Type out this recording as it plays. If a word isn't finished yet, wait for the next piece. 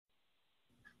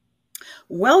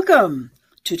Welcome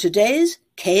to today's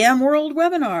KM World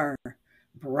webinar,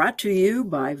 brought to you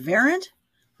by Verint,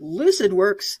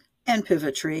 Lucidworks, and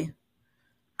Pivotree.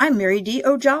 I'm Mary D.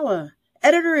 Ojala,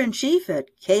 Editor-in-Chief at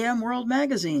KM World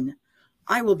Magazine.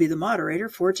 I will be the moderator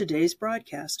for today's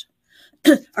broadcast.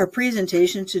 Our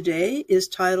presentation today is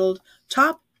titled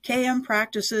Top KM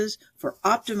Practices for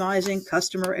Optimizing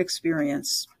Customer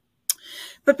Experience.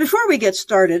 But before we get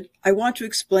started, I want to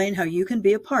explain how you can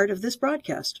be a part of this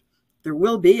broadcast. There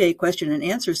will be a question and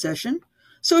answer session,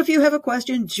 so if you have a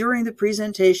question during the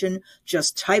presentation,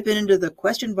 just type it into the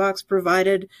question box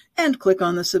provided and click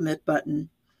on the submit button.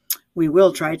 We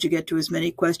will try to get to as many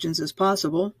questions as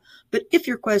possible, but if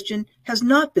your question has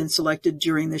not been selected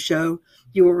during the show,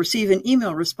 you will receive an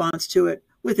email response to it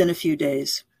within a few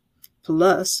days.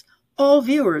 Plus, all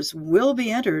viewers will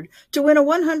be entered to win a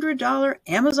 $100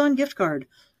 Amazon gift card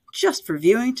just for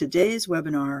viewing today's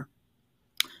webinar.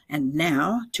 And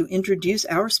now to introduce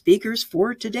our speakers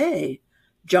for today: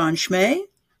 John Schmay,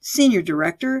 Senior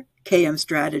Director, KM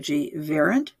Strategy,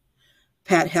 Verint;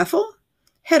 Pat Heffel,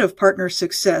 Head of Partner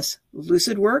Success,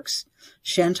 Lucidworks;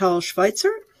 Chantal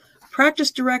Schweitzer,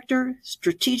 Practice Director,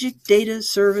 Strategic Data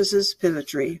Services,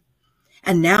 Pivotree.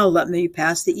 And now let me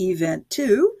pass the event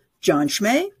to John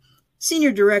Schmay,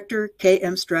 Senior Director,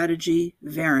 KM Strategy,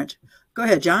 Verint. Go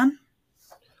ahead, John.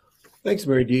 Thanks,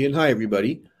 Mary D. And hi,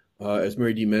 everybody. As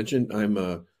Mary D. mentioned, I'm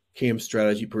a KM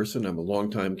strategy person. I'm a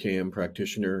longtime KM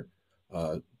practitioner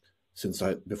since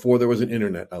before there was an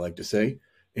internet, I like to say.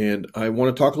 And I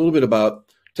want to talk a little bit about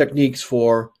techniques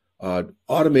for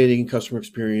automating customer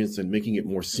experience and making it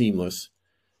more seamless.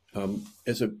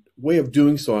 As a way of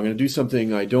doing so, I'm going to do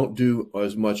something I don't do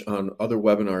as much on other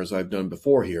webinars I've done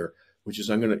before here, which is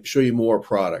I'm going to show you more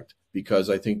product, because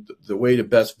I think the way to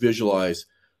best visualize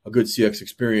a good CX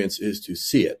experience is to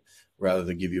see it, rather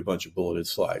than give you a bunch of bulleted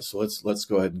slides. So let's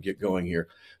go ahead and get going here.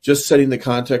 Just setting the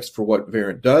context for what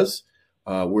Verint does.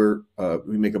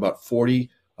 We make about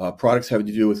 40 products having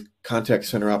to do with contact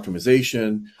center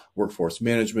optimization, workforce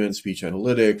management, speech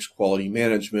analytics, quality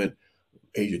management,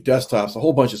 agent desktops, a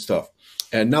whole bunch of stuff.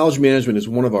 And knowledge management is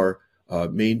one of our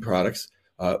main products.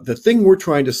 The thing we're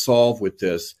trying to solve with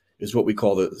this is what we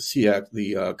call the CX,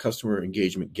 the customer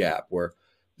engagement gap, where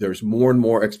there's more and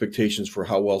more expectations for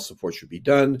how well support should be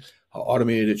done, how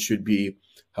automated it should be,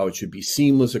 how it should be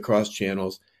seamless across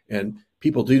channels. And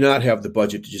people do not have the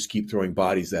budget to just keep throwing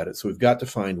bodies at it. So we've got to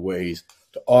find ways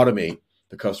to automate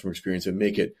the customer experience and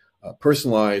make it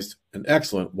personalized and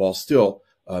excellent, while still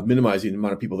minimizing the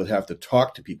amount of people that have to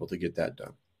talk to people to get that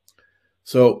done.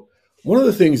 So one of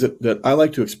the things that I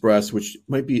like to express, which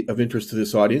might be of interest to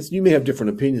this audience, you may have different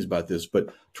opinions about this,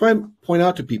 but try and point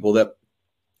out to people that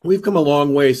we've come a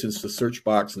long way since the search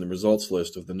box and the results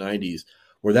list of the 90s,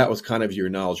 where that was kind of your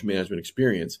knowledge management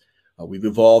experience. We've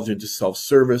evolved into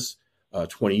self-service.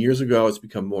 20 years ago, it's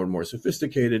become more and more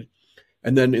sophisticated.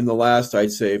 And then in the last,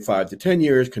 I'd say 5 to 10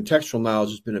 years, contextual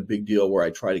knowledge has been a big deal, where I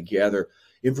try to gather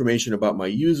information about my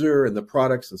user and the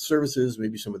products and services,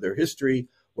 maybe some of their history,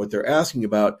 what they're asking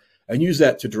about, and use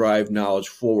that to drive knowledge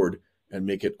forward and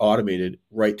make it automated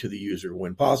right to the user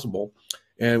when possible.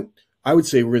 And I would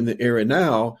say we're in the era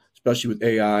now, especially with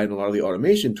AI and a lot of the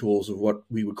automation tools, of what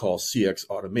we would call CX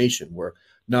automation, where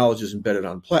knowledge is embedded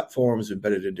on platforms,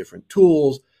 embedded in different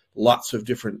tools, lots of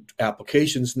different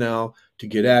applications now to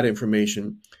get at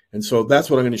information. And so that's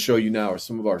what I'm going to show you now, are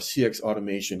some of our CX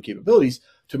automation capabilities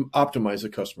to optimize the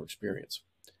customer experience.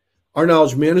 Our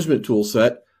knowledge management tool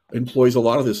set employs a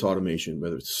lot of this automation,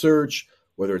 whether it's search,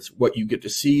 whether it's what you get to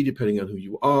see depending on who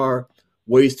you are,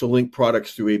 ways to link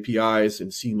products through APIs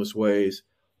in seamless ways,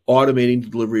 automating the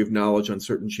delivery of knowledge on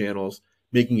certain channels,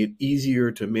 making it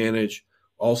easier to manage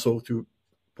also through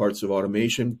parts of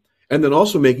automation, and then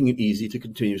also making it easy to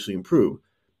continuously improve.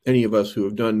 Any of us who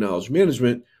have done knowledge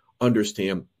management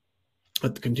understand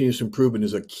that the continuous improvement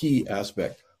is a key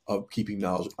aspect of keeping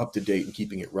knowledge up to date and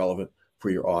keeping it relevant for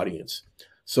your audience.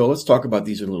 So let's talk about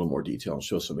these in a little more detail and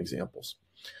show some examples.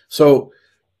 So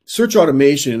search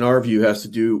automation, in our view, has to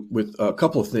do with a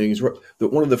couple of things.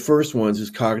 One of the first ones is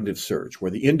cognitive search,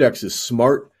 where the index is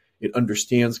smart. It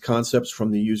understands concepts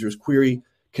from the user's query,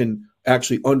 can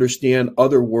actually understand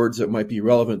other words that might be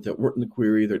relevant that weren't in the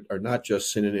query, that are not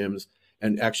just synonyms,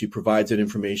 and actually provides that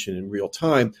information in real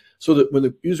time, so that when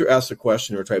the user asks a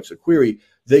question or types a query,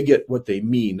 they get what they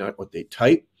mean, not what they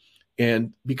type.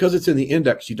 And because it's in the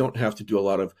index, you don't have to do a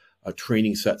lot of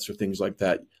training sets or things like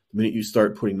that. The minute you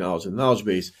start putting knowledge in the knowledge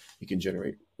base, you can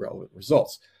generate relevant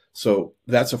results. So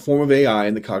that's a form of AI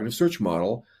in the cognitive search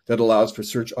model that allows for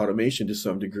search automation to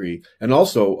some degree, and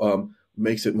also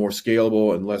makes it more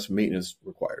scalable and less maintenance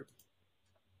required.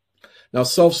 Now,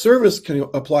 self-service can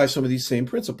apply some of these same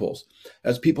principles.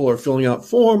 As people are filling out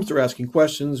forms or asking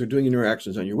questions or doing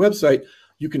interactions on your website,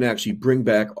 you can actually bring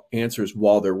back answers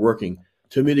while they're working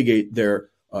to mitigate their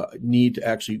need to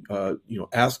actually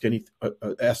ask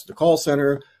the call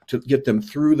center to get them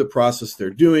through the process they're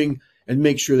doing and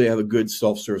make sure they have a good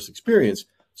self-service experience,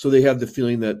 so they have the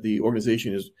feeling that the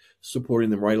organization is supporting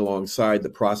them right alongside the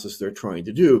process they're trying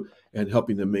to do and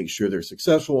helping them make sure they're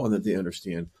successful and that they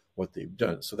understand what they've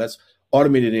done. So that's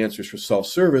automated answers for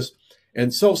self-service.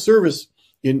 And self-service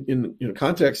in a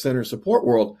contact center support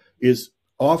world is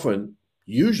often,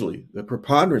 usually, the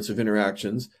preponderance of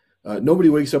interactions. Nobody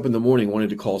wakes up in the morning wanting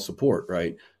to call support,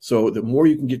 right? So the more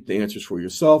you can get the answers for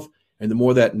yourself and the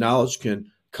more that knowledge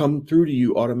can come through to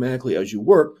you automatically as you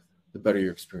work, the better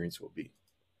your experience will be.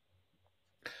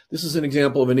 This is an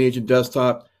example of an agent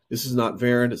desktop. This is not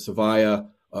Verint, it's Avaya.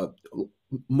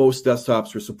 Most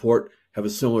desktops for support have a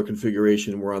similar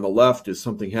configuration where on the left is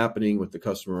something happening with the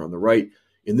customer on the right.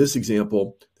 In this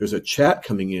example, there's a chat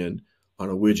coming in on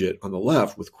a widget on the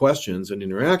left with questions and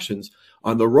interactions.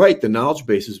 On the right, the knowledge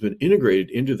base has been integrated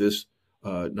into this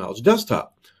knowledge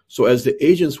desktop. So as the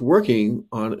agent's working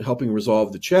on helping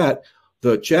resolve the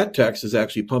chat text is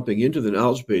actually pumping into the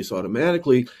knowledge base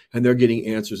automatically, and they're getting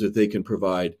answers that they can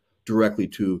provide directly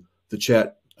to the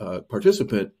chat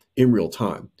participant in real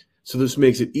time. So this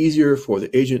makes it easier for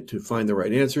the agent to find the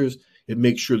right answers. It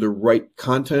makes sure the right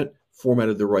content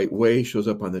formatted the right way shows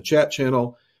up on the chat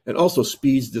channel, and also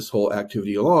speeds this whole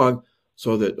activity along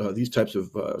so that these types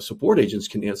of support agents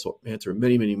can answer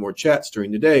many, many more chats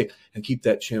during the day and keep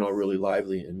that channel really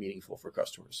lively and meaningful for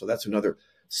customers. So that's another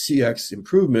CX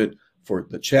improvement for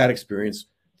the chat experience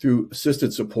through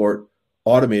assisted support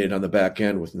automated on the back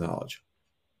end with knowledge.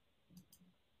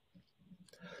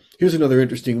 Here's another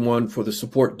interesting one for the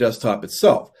support desktop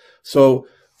itself. So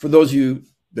for those of you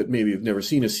that maybe have never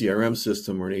seen a CRM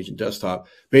system or an agent desktop,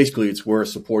 basically it's where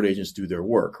support agents do their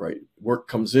work, right? Work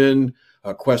comes in,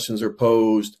 questions are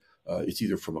posed, it's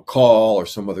either from a call or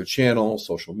some other channel,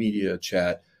 social media,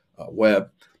 chat,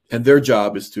 web, and their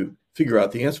job is to figure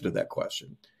out the answer to that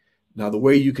question. Now, the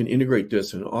way you can integrate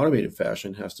this in an automated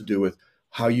fashion has to do with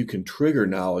how you can trigger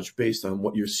knowledge based on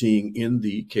what you're seeing in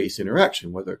the case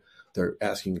interaction, whether they're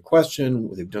asking a question,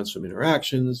 they've done some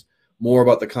interactions, more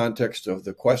about the context of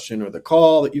the question or the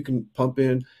call that you can pump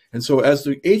in. And so as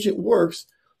the agent works,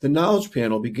 the knowledge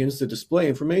panel begins to display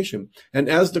information. And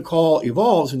as the call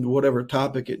evolves into whatever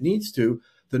topic it needs to,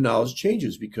 the knowledge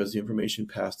changes because the information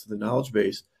passed to the knowledge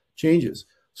base changes.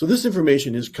 So this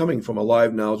information is coming from a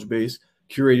live knowledge base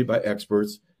curated by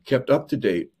experts, kept up to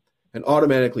date, and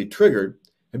automatically triggered.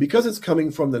 And because it's coming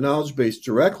from the knowledge base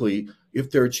directly, if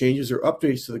there are changes or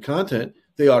updates to the content,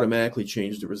 they automatically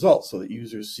change the results so that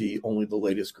users see only the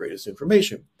latest, greatest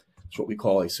information. It's what we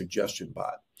call a suggestion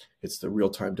bot. It's the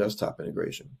real-time desktop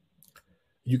integration.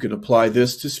 You can apply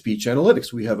this to speech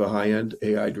analytics. We have a high-end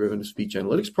AI-driven speech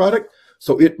analytics product.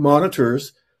 So it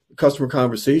monitors customer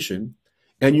conversation,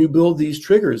 and you build these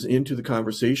triggers into the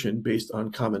conversation based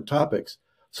on common topics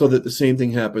so that the same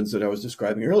thing happens that I was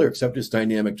describing earlier, except it's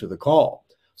dynamic to the call.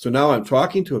 So now I'm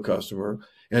talking to a customer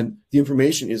and the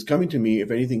information is coming to me if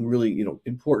anything really,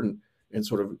 important and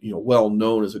sort of, well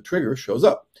known as a trigger shows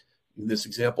up. In this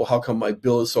example, how come my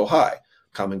bill is so high?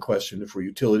 Common question for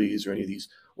utilities or any of these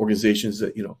organizations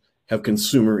that, have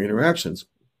consumer interactions.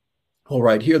 Well,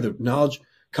 right here, the knowledge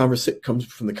comes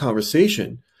from the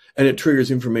conversation and it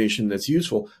triggers information that's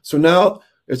useful. So now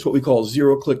it's what we call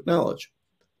zero-click knowledge.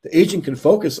 The agent can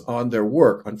focus on their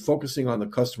work, on focusing on the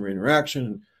customer interaction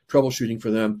and troubleshooting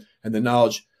for them, and the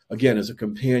knowledge, again, as a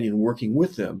companion working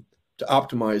with them to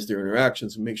optimize their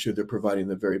interactions and make sure they're providing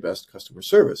the very best customer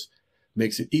service.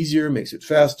 Makes it easier, makes it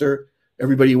faster.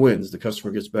 Everybody wins. The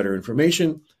customer gets better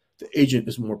information, the agent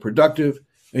is more productive,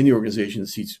 and the organization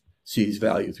sees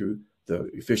value through the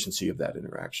efficiency of that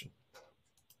interaction.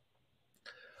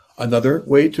 Another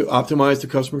way to optimize the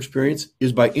customer experience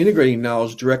is by integrating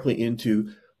knowledge directly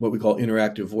into what we call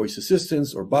interactive voice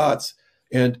assistants or bots.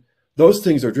 And those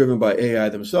things are driven by AI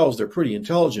themselves. They're pretty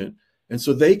intelligent. And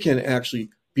so they can actually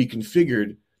be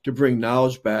configured to bring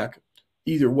knowledge back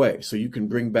either way. So you can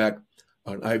bring back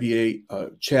an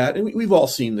IVA chat. And we've all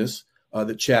seen this,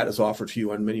 that chat is offered to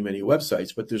you on many, many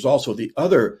websites. But there's also the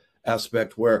other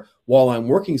aspect where while I'm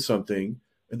working something,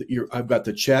 I've got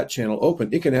the chat channel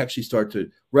open, it can actually start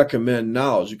to recommend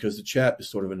knowledge because the chat is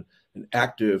sort of an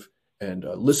active and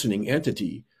listening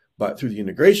entity through the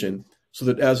integration, so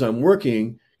that as I'm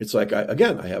working, it's like, I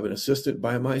have an assistant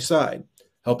by my side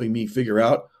helping me figure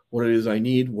out what it is I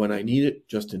need when I need it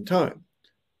just in time.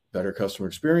 Better customer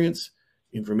experience,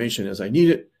 information as I need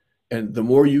it. And the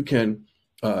more you can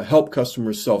help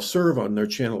customers self-serve on their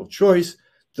channel of choice,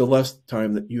 the less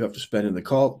time that you have to spend in the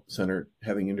call center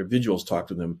having individuals talk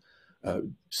to them.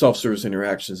 Self-service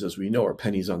interactions, as we know, are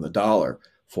pennies on the dollar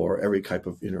for every type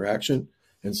of interaction.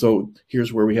 And so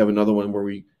here's where we have another one where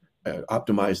we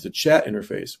optimize the chat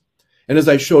interface. And as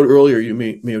I showed earlier, you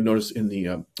may have noticed in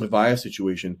the Avaya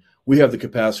situation, we have the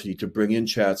capacity to bring in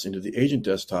chats into the agent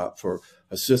desktop for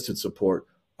assisted support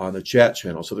on the chat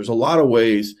channel. So there's a lot of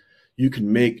ways you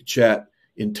can make chat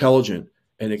intelligent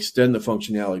and extend the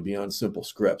functionality beyond simple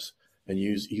scripts and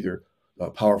use either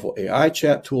powerful AI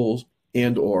chat tools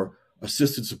and or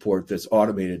assisted support that's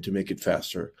automated to make it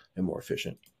faster and more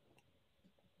efficient.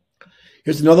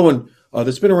 Here's another one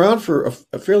that's been around for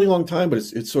a fairly long time, but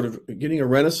it's sort of getting a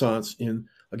renaissance in,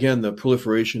 again, the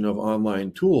proliferation of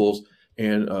online tools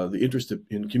and the interest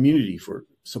in community for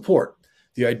support.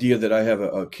 The idea that I have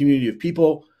a community of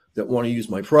people that want to use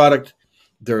my product,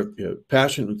 they're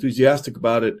passionate, enthusiastic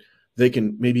about it, they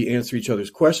can maybe answer each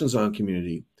other's questions on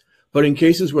community. But in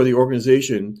cases where the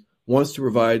organization wants to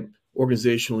provide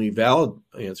organizationally valid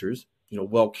answers,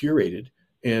 well curated,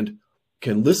 and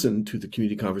can listen to the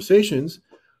community conversations,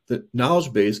 the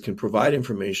knowledge base can provide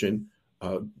information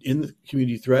in the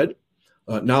community thread.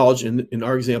 Knowledge, in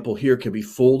our example here, can be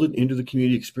folded into the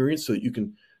community experience so that you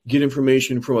can get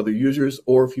information from other users,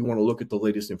 or if you want to look at the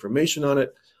latest information on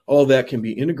it, all that can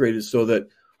be integrated so that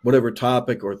whatever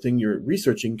topic or thing you're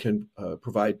researching can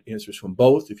provide answers from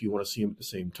both if you want to see them at the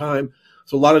same time.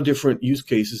 So a lot of different use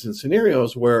cases and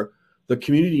scenarios where the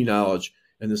community knowledge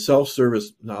and the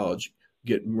self-service knowledge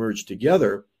get merged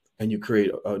together, and you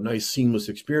create a nice seamless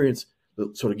experience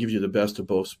that sort of gives you the best of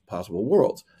both possible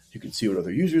worlds. You can see what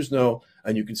other users know,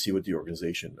 and you can see what the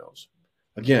organization knows.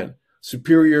 Again,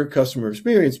 superior customer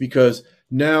experience, because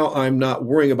now I'm not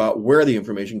worrying about where the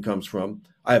information comes from.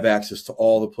 I have access to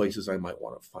all the places I might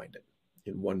want to find it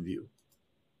in one view.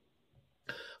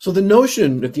 So the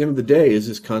notion at the end of the day is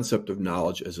this concept of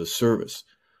knowledge as a service,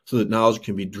 so that knowledge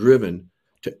can be driven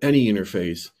to any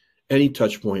interface, any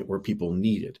touch point where people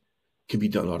need it. Can be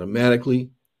done automatically,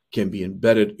 can be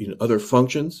embedded in other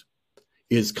functions,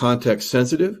 is context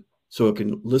sensitive, so it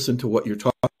can listen to what you're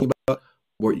talking about,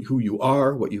 who you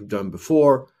are, what you've done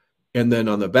before. And then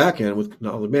on the back end with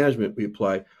knowledge management, we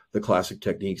apply the classic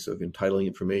techniques of entitling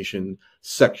information,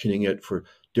 sectioning it for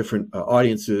different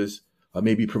audiences,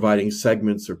 maybe providing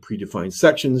segments or predefined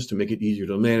sections to make it easier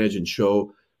to manage and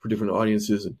show for different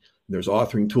audiences. And there's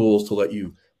authoring tools to let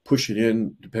you push it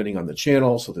in depending on the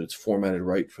channel so that it's formatted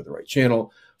right for the right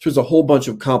channel. So there's a whole bunch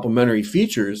of complementary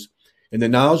features in the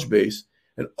knowledge base,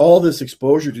 and all this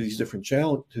exposure to these different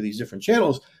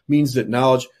channels means that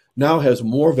knowledge now has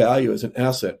more value as an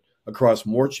asset across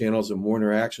more channels and more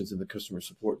interactions in the customer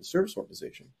support and service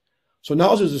organization. So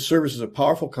knowledge as a service is a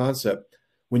powerful concept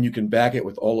when you can back it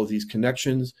with all of these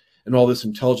connections and all this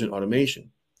intelligent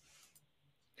automation.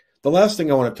 The last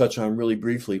thing I want to touch on really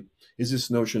briefly is this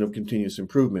notion of continuous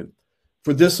improvement.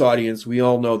 For this audience, we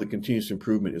all know that continuous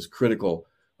improvement is critical.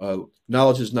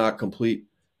 Knowledge is not complete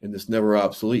and it's never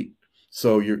obsolete.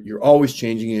 So you're always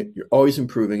changing it, you're always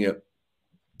improving it,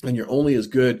 and you're only as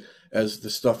good as the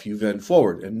stuff you vend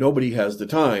forward. And nobody has the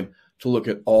time to look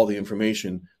at all the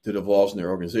information that evolves in their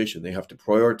organization. They have to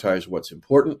prioritize what's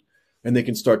important, and they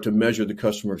can start to measure the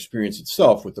customer experience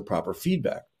itself with the proper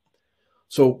feedback.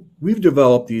 So we've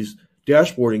developed these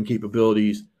dashboarding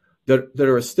capabilities that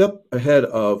are a step ahead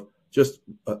of just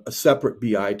a separate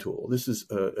BI tool. This is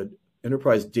an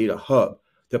enterprise data hub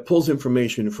that pulls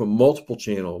information from multiple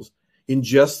channels,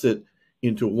 ingests it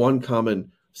into one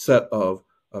common set of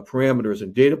parameters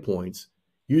and data points,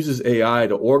 uses AI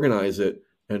to organize it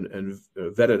and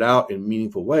vet it out in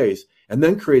meaningful ways, and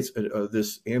then creates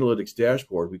this analytics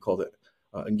dashboard. We call it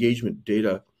engagement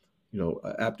data,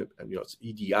 it's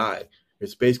EDI.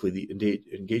 It's basically the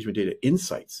engagement data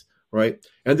insights, right?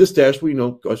 And this dashboard,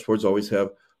 dashboards always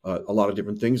have a lot of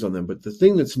different things on them. But the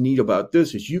thing that's neat about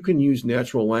this is you can use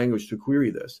natural language to query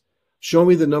this. Show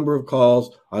me the number of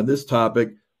calls on this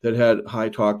topic that had high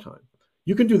talk time.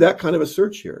 You can do that kind of a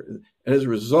search here. And as a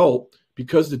result,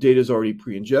 because the data is already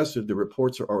pre-ingested, the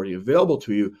reports are already available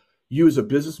to you. You as a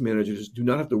business manager just do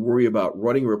not have to worry about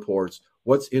running reports,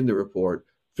 what's in the report,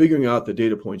 figuring out the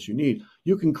data points you need.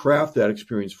 You can craft that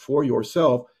experience for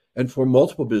yourself and for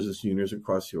multiple business units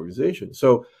across the organization.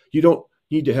 So you don't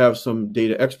need to have some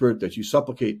data expert that you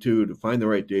supplicate to find the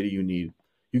right data you need.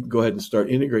 You can go ahead and start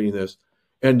integrating this.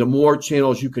 And the more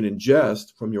channels you can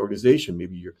ingest from your organization,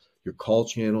 maybe your call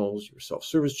channels, your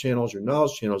self-service channels, your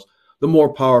knowledge channels, the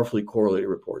more powerfully correlated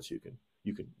reports you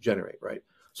can generate, right?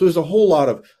 So there's a whole lot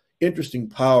of interesting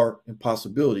power and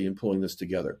possibility in pulling this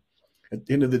together. At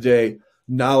the end of the day,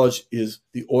 knowledge is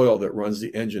the oil that runs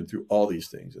the engine through all these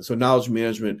things. And so knowledge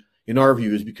management, in our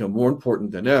view, has become more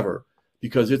important than ever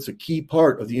because it's a key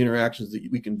part of the interactions that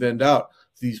we can vend out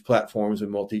to these platforms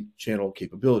and multi-channel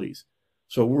capabilities.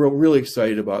 So we're really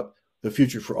excited about the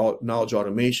future for knowledge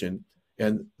automation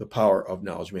and the power of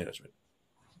knowledge management.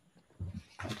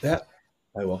 With that,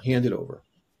 I will hand it over.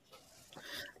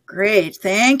 Great.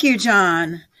 Thank you,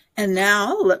 John. And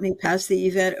now let me pass the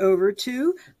event over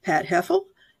to Pat Heffel,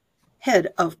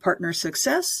 Head of Partner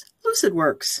Success,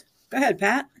 Lucidworks. Go ahead,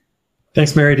 Pat.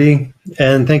 Thanks, Mary D.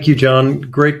 And thank you, John.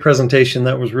 Great presentation.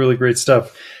 That was really great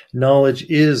stuff. Knowledge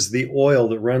is the oil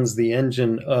that runs the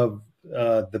engine of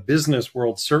the business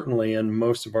world, certainly, and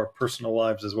most of our personal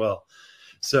lives as well.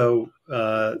 So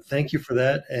thank you for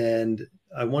that. And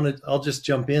I'll just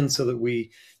jump in so that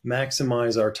we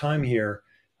maximize our time here.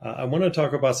 I want to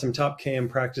talk about some top KM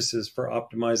practices for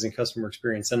optimizing customer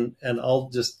experience. And I'll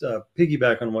just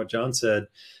piggyback on what John said,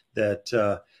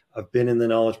 that I've been in the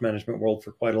knowledge management world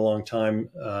for quite a long time.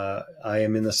 I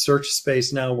am in the search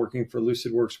space now, working for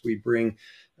Lucidworks. We bring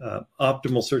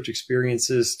optimal search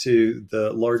experiences to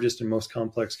the largest and most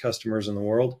complex customers in the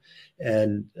world.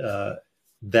 And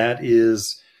that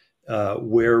is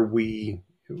where we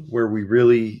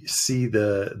really see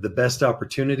the best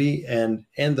opportunity and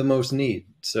the most need.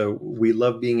 So we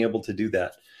love being able to do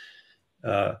that.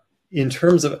 In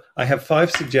terms of, I have 5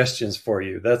 suggestions for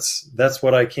you. That's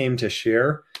what I came to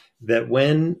share. That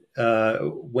when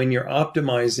you're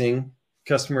optimizing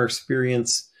customer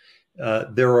experience,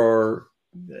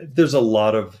 there's a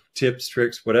lot of tips,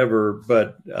 tricks, whatever.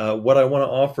 But what I want to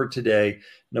offer today,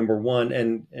 number one,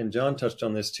 and John touched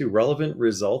on this too, relevant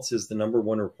results is the number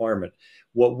one requirement.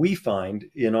 What we find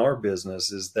in our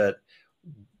business is that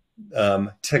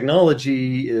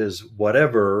technology is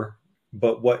whatever,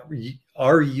 but what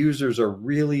our users are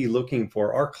really looking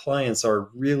for, our clients are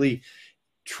really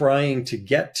trying to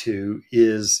get to,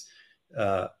 is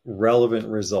relevant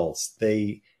results.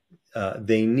 They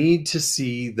need to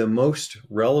see the most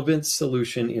relevant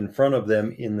solution in front of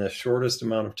them in the shortest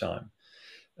amount of time.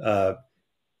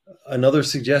 Another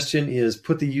suggestion is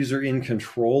put the user in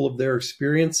control of their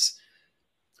experience,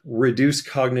 reduce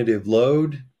cognitive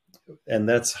load, and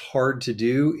that's hard to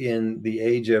do in the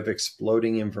age of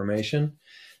exploding information.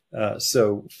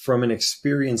 So from an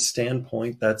experience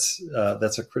standpoint, that's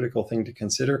a critical thing to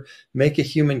consider. Make a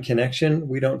human connection.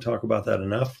 We don't talk about that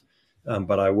enough,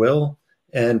 but I will.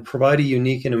 And provide a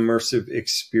unique and immersive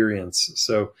experience.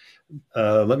 So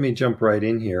let me jump right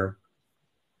in here.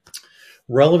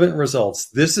 Relevant results.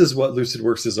 This is what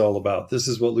Lucidworks is all about. This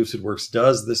is what Lucidworks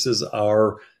does. This is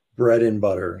our bread and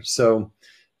butter. So,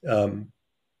 and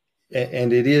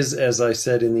it is, as I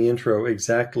said in the intro,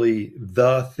 exactly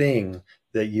the thing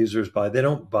that users buy. They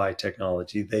don't buy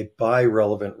technology. They buy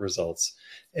relevant results.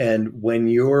 And when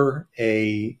you're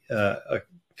a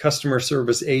customer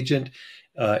service agent,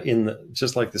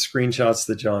 just like the screenshots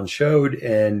that John showed,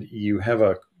 and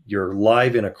you're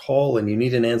live in a call and you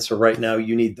need an answer right now,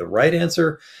 you need the right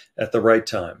answer at the right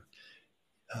time.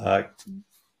 For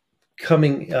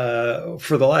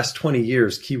the last 20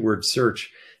 years, keyword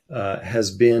search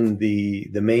has been the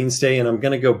mainstay, and I'm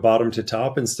going to go bottom to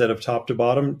top instead of top to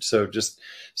bottom. So just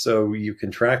so you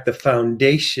can track the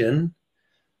foundation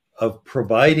of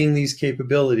providing these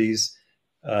capabilities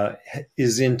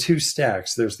is in 2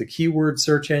 stacks. There's the keyword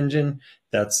search engine,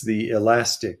 that's the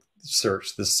Elastic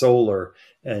search, the Solar,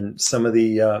 and some of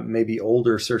the maybe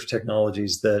older search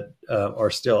technologies that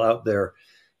are still out there.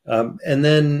 And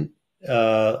then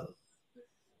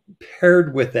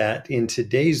paired with that in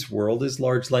today's world is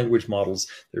large language models.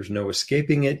 There's no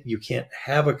escaping it. You can't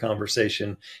have a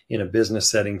conversation in a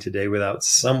business setting today without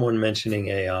someone mentioning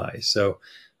AI. So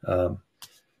I'm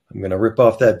going to rip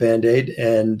off that Band-Aid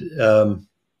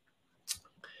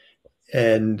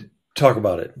and talk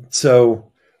about it. So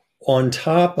on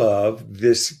top of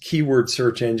this keyword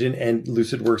search engine, and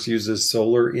Lucidworks uses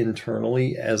Solar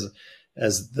internally as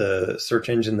the search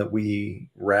engine that we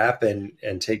wrap and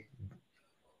take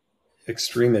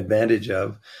extreme advantage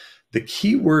of, the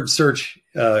keyword search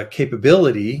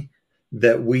capability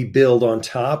that we build on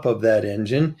top of that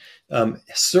engine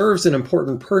serves an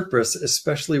important purpose,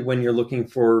 especially when you're looking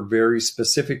for very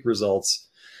specific results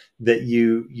that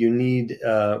you need,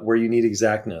 where you need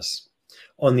exactness.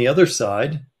 On the other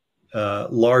side,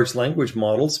 large language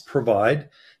models provide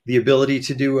the ability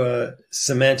to do a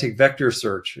semantic vector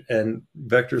search, and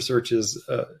vector search is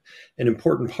an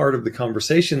important part of the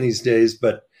conversation these days.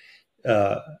 But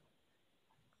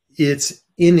it's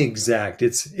inexact.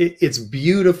 It's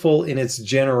beautiful in its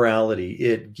generality.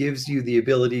 It gives you the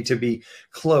ability to be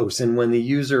close. And when the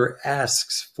user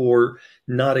asks for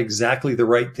not exactly the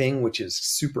right thing, which is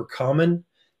super common,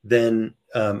 then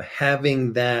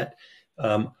having that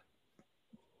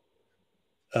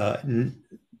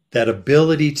that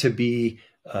ability to be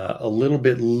a little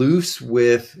bit loose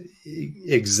with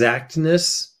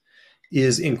exactness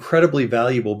is incredibly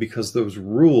valuable, because those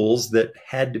rules that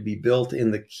had to be built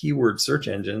in the keyword search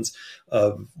engines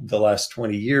of the last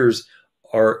 20 years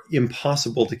are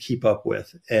impossible to keep up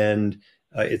with. And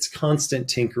it's constant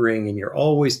tinkering, and you're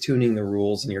always tuning the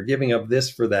rules, and you're giving up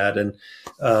this for that. And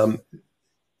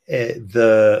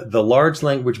the large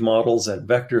language models and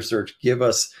vector search give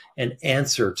us an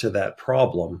answer to that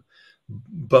problem.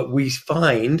 But we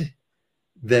find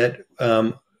that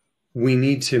we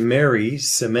need to marry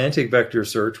semantic vector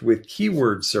search with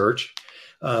keyword search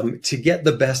to get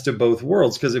the best of both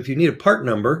worlds. Because if you need a part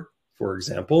number, for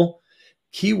example,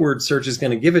 keyword search is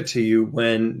going to give it to you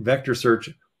when vector search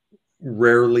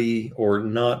rarely or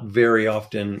not very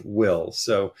often will.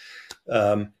 So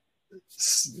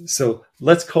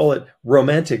let's call it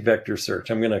romantic vector search.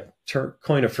 I'm going to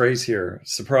coin a phrase here.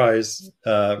 Surprise.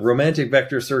 Romantic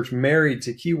vector search married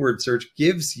to keyword search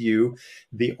gives you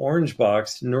the orange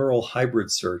box neural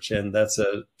hybrid search. And that's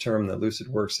a term that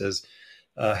Lucidworks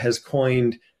has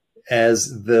coined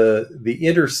as the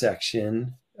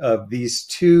intersection of these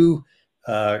two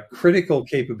critical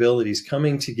capabilities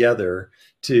coming together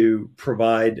to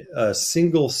provide a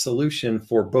single solution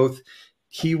for both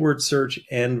keyword search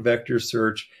and vector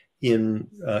search in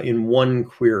one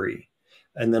query.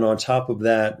 And then on top of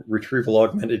that, retrieval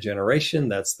augmented generation,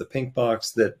 that's the pink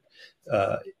box, that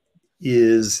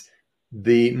is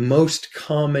the most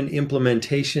common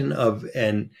implementation of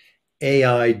an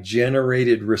AI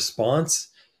generated response.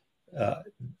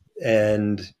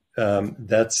 That's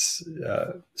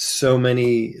so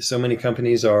many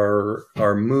companies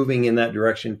are moving in that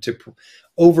direction to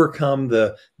overcome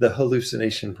the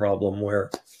hallucination problem where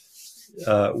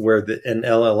an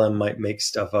LLM might make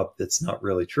stuff up that's not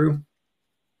really true.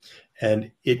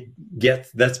 And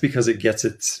that's because it gets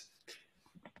its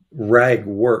RAG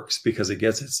works because it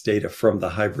gets its data from the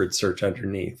hybrid search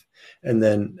underneath. And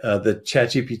then the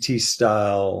ChatGPT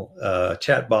style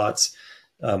chatbots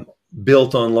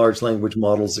built on large language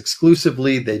models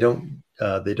exclusively. They don't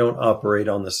operate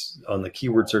on the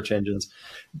keyword search engines.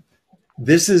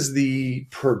 This is the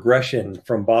progression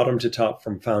from bottom to top,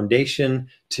 from foundation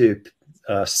to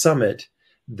summit,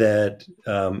 that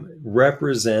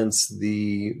represents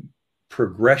the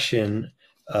progression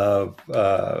of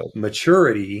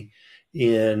maturity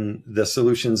in the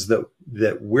solutions that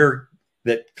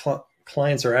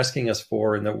clients are asking us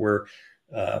for, and that we're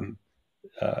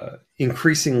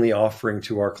increasingly offering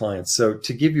to our clients. So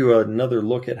to give you another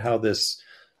look at how this,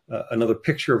 another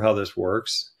picture of how this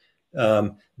works,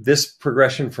 this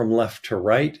progression from left to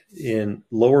right in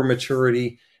lower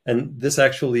maturity, and this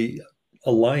actually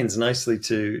aligns nicely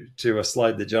to a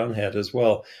slide that John had as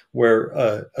well, where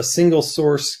a single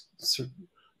source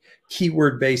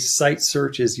keyword-based site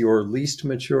search is your least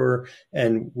mature,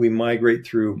 and we migrate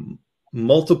through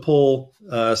multiple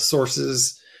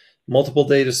sources, multiple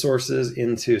data sources,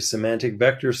 into semantic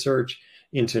vector search,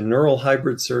 into neural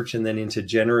hybrid search, and then into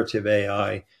generative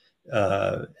AI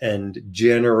and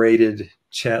generated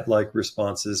chat-like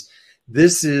responses.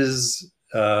 This is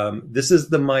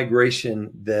the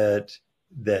migration that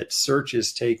search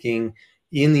is taking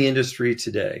in the industry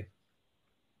today.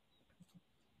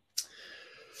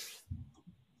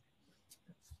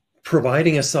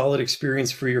 Providing a solid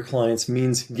experience for your clients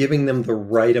means giving them the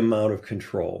right amount of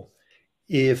control.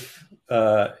 If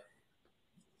the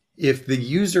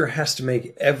user has to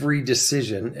make every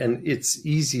decision, and it's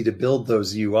easy to build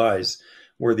those UIs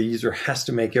where the user has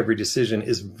to make every decision,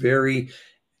 is very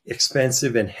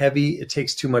expensive and heavy. It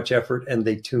takes too much effort, and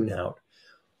they tune out.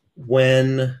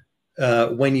 When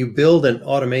you build an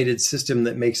automated system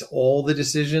that makes all the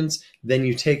decisions, then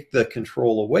you take the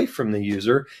control away from the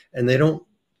user, and they don't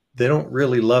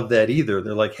really love that either.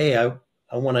 They're like, hey,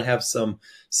 I want to have some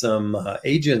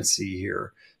agency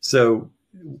here. So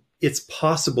it's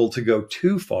possible to go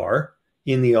too far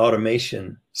in the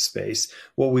automation space.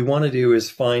 What we want to do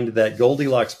is find that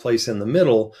Goldilocks place in the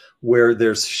middle where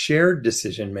there's shared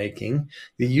decision making.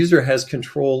 The user has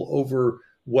control over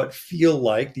what feel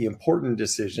like the important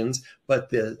decisions, but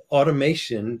the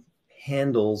automation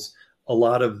handles a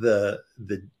lot of the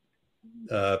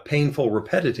painful,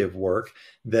 repetitive work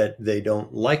that they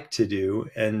don't like to do.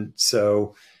 And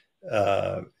so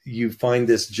you find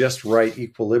this just right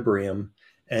equilibrium.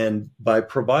 And by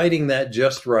providing that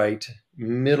just right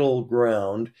middle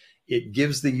ground. It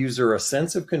gives the user a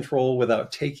sense of control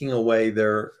without taking away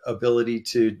their ability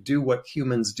to do what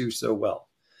humans do so well.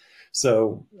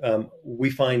 So we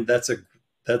find that's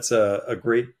a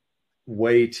great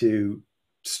way to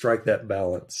strike that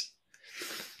balance.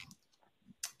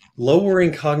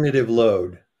 Lowering cognitive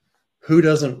load. Who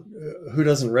doesn't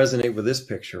resonate with this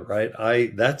picture, right?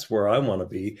 That's where I want to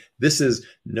be. This is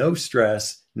no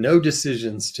stress, no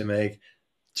decisions to make,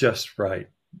 just right.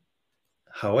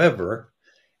 However,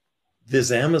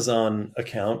 this Amazon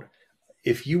account,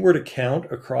 if you were to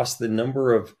count across the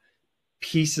number of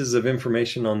pieces of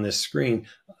information on this screen,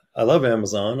 I love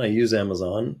Amazon. I use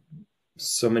Amazon.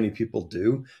 So many people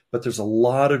do, but there's a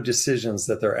lot of decisions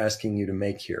that they're asking you to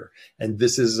make here. And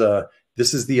this is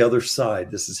the other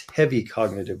side. This is heavy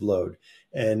cognitive load.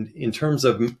 And in terms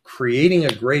of creating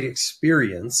a great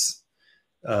experience,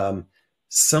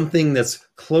 something that's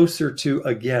closer to,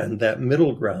 again, that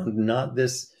middle ground, not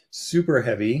this super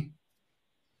heavy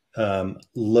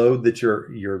load that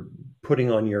you're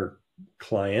putting on your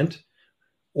client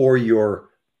or your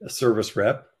service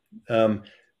rep,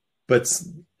 but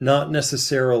not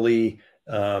necessarily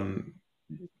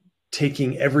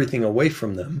taking everything away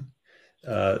from them.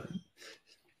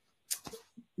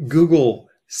 Google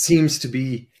seems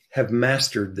to have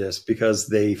mastered this because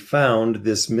they found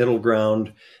this middle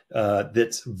ground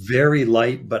that's very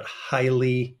light but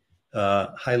highly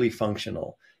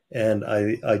functional. And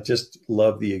I just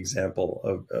love the example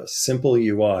of a simple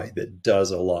UI that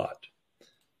does a lot,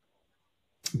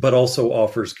 but also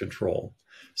offers control.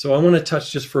 So I want to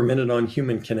touch just for a minute on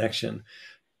human connection.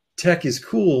 Tech is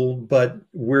cool, but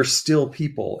we're still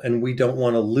people, and we don't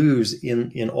want to lose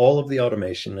in all of the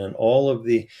automation and all of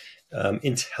the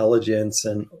intelligence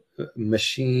and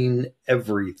machine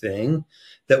everything,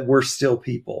 that we're still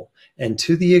people. And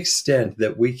to the extent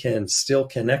that we can still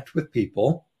connect with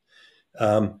people,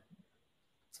 the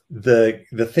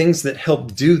things that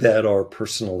help do that are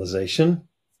personalization,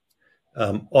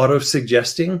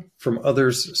 auto-suggesting from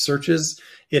others' searches.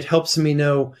 It helps me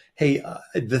know, hey,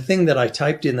 the thing that I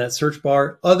typed in that search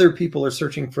bar, other people are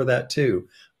searching for that too.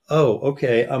 Oh,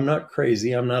 okay, I'm not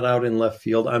crazy. I'm not out in left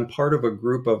field. I'm part of a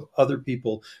group of other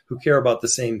people who care about the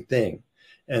same thing.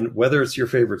 And whether it's your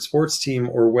favorite sports team,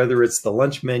 or whether it's the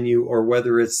lunch menu, or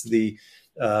whether it's the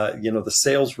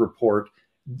sales report,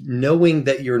 knowing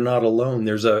that you're not alone,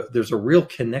 there's a real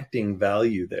connecting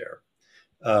value there.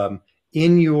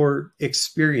 In your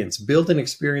experience, build an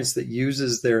experience that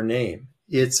uses their name.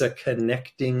 It's a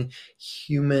connecting,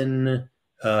 human,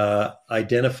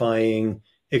 identifying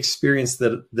experience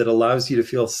that allows you to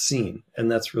feel seen.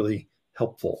 And that's really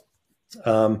helpful.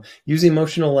 Use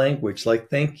emotional language like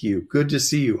thank you, good to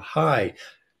see you, hi.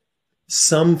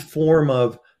 Some form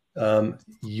of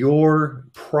your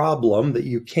problem that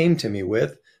you came to me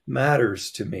with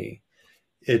matters to me.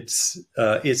 It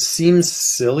seems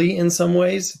silly in some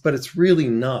ways, but it's really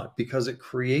not, because it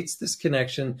creates this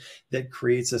connection that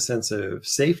creates a sense of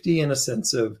safety and a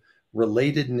sense of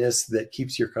relatedness that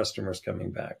keeps your customers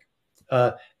coming back.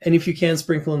 And if you can,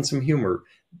 sprinkle in some humor.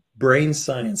 Brain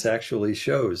science actually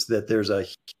shows that there's a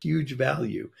huge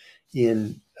value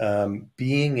in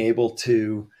being able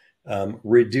to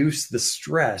reduce the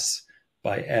stress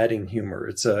by adding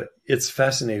humor. It's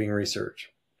fascinating research.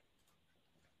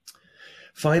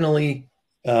 Finally,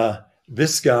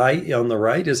 this guy on the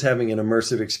right is having an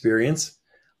immersive experience.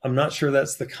 I'm not sure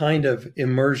that's the kind of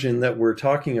immersion that we're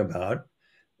talking about,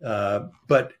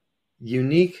 but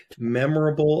unique,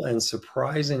 memorable, and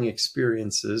surprising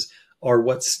experiences are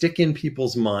what stick in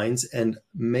people's minds and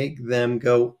make them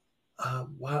go,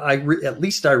 wow, at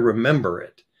least I remember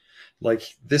it. Like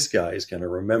this guy is going to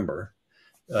remember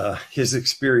his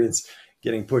experience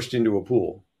getting pushed into a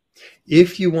pool.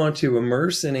 If you want to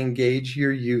immerse and engage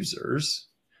your users,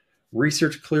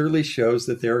 research clearly shows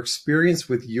that their experience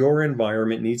with your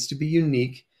environment needs to be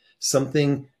unique,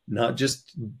 something not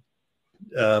just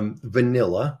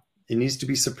vanilla. It needs to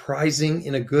be surprising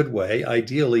in a good way.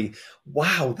 Ideally,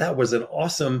 wow, that was an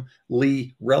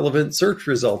awesomely relevant search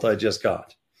result I just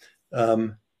got.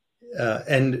 And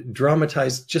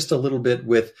dramatize just a little bit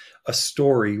with a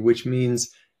story, which means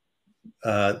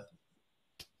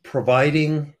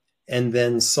providing and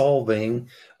then solving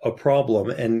a problem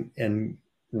and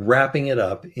wrapping it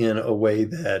up in a way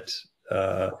that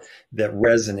that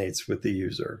resonates with the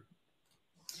user.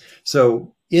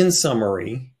 So in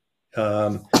summary,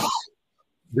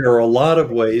 there are a lot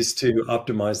of ways to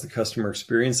optimize the customer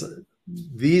experience.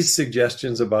 These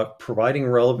suggestions about providing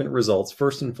relevant results,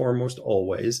 first and foremost,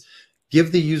 always,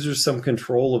 give the users some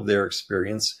control of their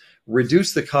experience,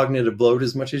 reduce the cognitive load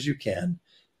as much as you can,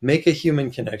 make a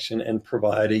human connection, and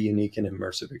provide a unique and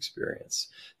immersive experience.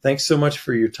 Thanks so much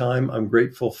for your time. I'm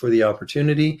grateful for the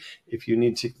opportunity. If you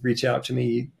need to reach out to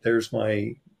me, there's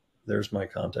my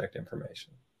contact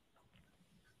information.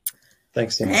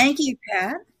 Thanks so much. Thank you,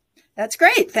 Pat. That's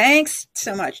great. Thanks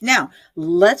so much. Now,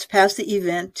 let's pass the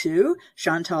event to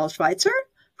Chantal Schweitzer,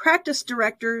 Practice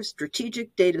Director,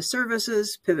 Strategic Data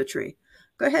Services, Pivotree.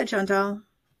 Go ahead, Chantal.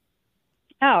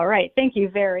 All right. Thank you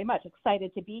very much.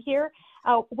 Excited to be here.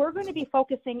 We're going to be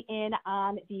focusing in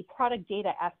on the product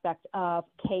data aspect of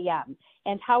KM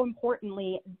and how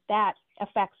importantly that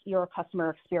affects your customer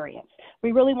experience.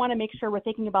 We really want to make sure we're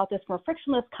thinking about this from a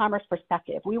frictionless commerce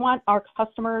perspective. We want our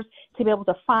customers to be able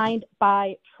to find,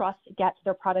 buy, trust, get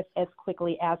their products as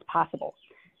quickly as possible.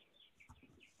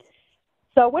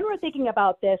 So when we're thinking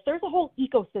about this, there's a whole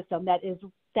ecosystem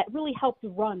that really helps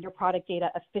run your product data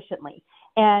efficiently.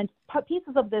 And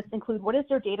pieces of this include, what is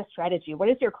your data strategy? What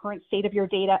is your current state of your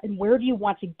data? And where do you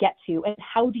want to get to? And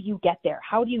how do you get there?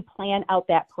 How do you plan out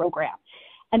that program?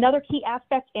 Another key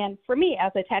aspect, and for me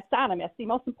as a taxonomist, the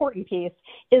most important piece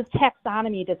is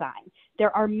taxonomy design.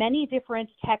 There are many different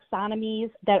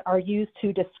taxonomies that are used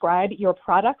to describe your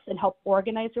products and help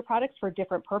organize your products for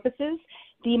different purposes.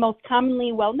 The most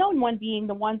commonly well-known one being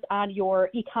the ones on your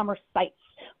e-commerce sites.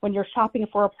 When you're shopping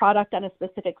for a product on a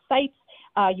specific site,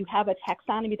 you have a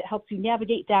taxonomy that helps you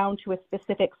navigate down to a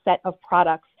specific set of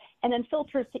products and then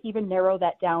filters to even narrow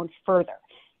that down further.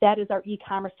 That is our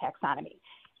e-commerce taxonomy.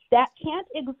 That can't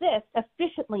exist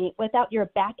efficiently without your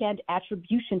back-end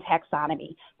attribution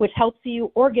taxonomy, which helps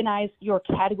you organize your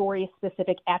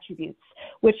category-specific attributes,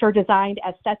 which are designed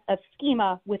as sets of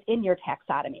schema within your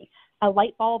taxonomy. A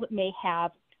light bulb may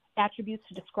have attributes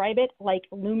to describe it, like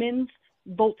lumens,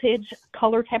 voltage,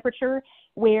 color, temperature,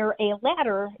 where a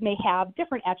ladder may have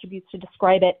different attributes to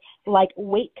describe it, like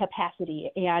weight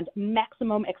capacity and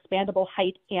maximum expandable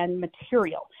height and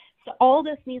material. So all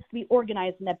this needs to be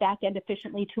organized in the back end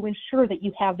efficiently to ensure that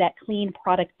you have that clean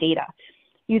product data.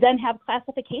 You then have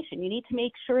classification. You need to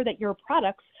make sure that your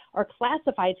products are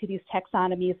classified to these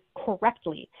taxonomies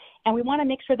correctly. And we want to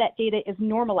make sure that data is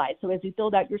normalized. So as you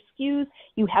build out your SKUs,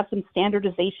 you have some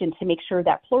standardization to make sure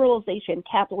that pluralization,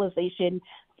 capitalization,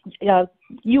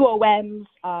 UOMs,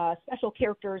 special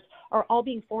characters are all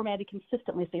being formatted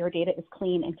consistently so your data is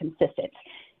clean and consistent.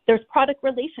 There's product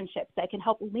relationships that can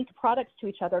help link products to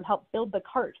each other and help build the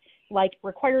cart, like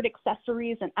required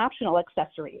accessories and optional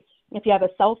accessories. If you have a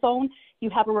cell phone,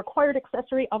 you have a required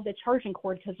accessory of the charging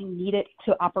cord because you need it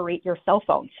to operate your cell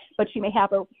phone. But you may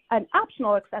have an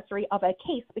optional accessory of a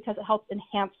case because it helps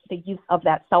enhance the use of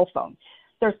that cell phone.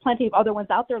 There's plenty of other ones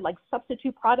out there like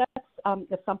substitute products.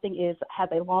 If something has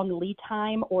a long lead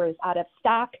time or is out of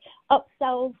stock,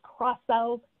 upsells,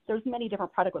 cross-sells, there's many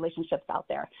different product relationships out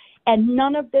there. And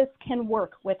none of this can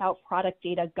work without product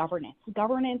data governance.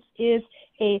 Governance is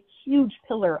a huge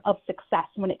pillar of success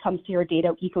when it comes to your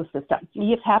data ecosystem.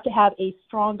 You have to have a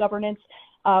strong governance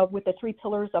with the three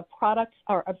pillars of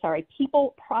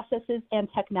people, processes, and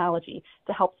technology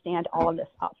to help stand all of this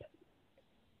up.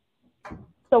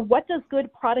 So what does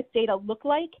good product data look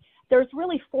like? There's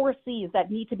really 4 C's that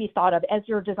need to be thought of as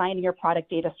you're designing your product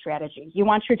data strategy. You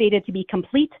want your data to be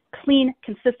complete, clean,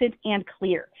 consistent, and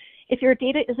clear. If your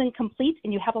data isn't complete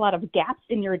and you have a lot of gaps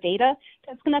in your data,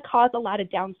 that's going to cause a lot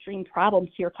of downstream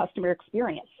problems to your customer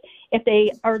experience. If they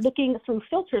are looking through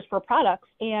filters for products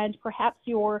and perhaps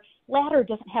your ladder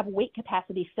doesn't have weight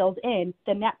capacity filled in,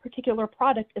 then that particular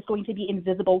product is going to be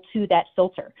invisible to that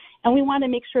filter. And we want to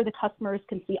make sure the customers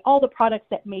can see all the products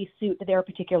that may suit their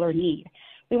particular need.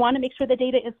 We want to make sure the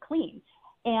data is clean.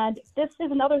 And this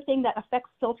is another thing that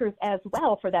affects filters as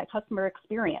well for that customer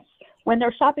experience. When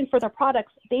they're shopping for their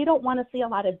products, they don't want to see a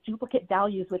lot of duplicate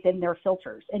values within their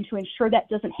filters. And to ensure that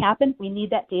doesn't happen, we need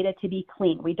that data to be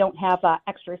clean. We don't have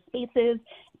extra spaces,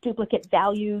 duplicate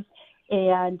values,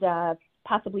 and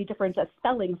possibly different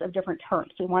spellings of different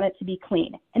terms. We want it to be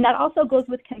clean. And that also goes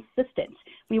with consistent.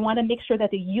 We want to make sure that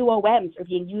the UOMs are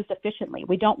being used efficiently.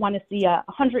 We don't want to see a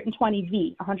 120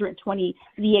 V, 120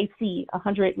 VAC,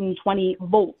 120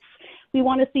 volts. We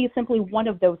want to see simply one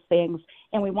of those things,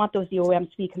 and we want those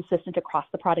UOMs to be consistent across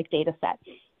the product data set.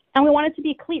 And we want it to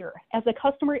be clear. As a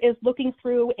customer is looking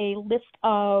through a list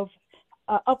of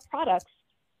products,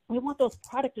 we want those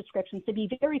product descriptions to be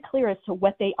very clear as to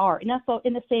what they are, and also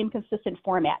in the same consistent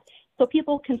format, so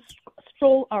people can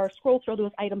scroll through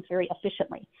those items very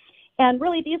efficiently. And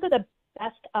really, these are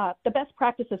the best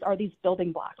practices are these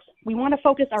building blocks. We want to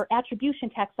focus our attribution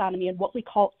taxonomy on what we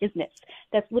call isness.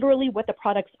 That's literally what the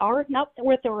products are, not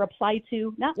what they're applied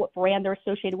to, not what brand they're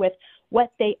associated with,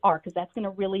 what they are, because that's going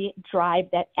to really drive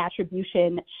that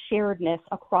attribution sharedness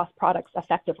across products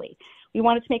effectively. We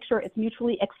wanted to make sure it's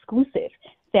mutually exclusive,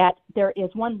 that there is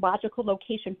one logical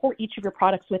location for each of your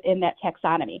products within that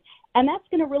taxonomy. And that's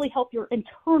going to really help your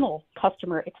internal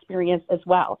customer experience as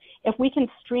well. If we can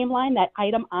streamline that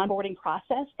item onboarding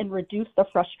process and reduce the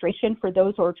frustration for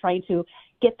those who are trying to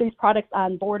get these products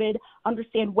onboarded,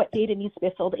 understand what data needs to be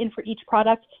filled in for each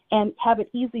product, and have it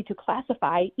easy to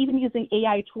classify, even using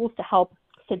AI tools to help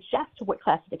suggest what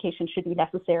classification should be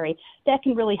necessary, that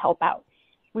can really help out.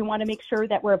 We want to make sure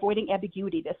that we're avoiding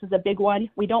ambiguity. This is a big one.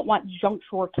 We don't want junk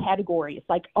drawer categories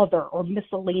like other or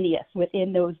miscellaneous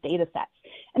within those data sets.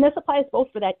 And this applies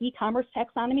both for that e-commerce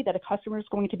taxonomy that a customer is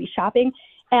going to be shopping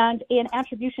and an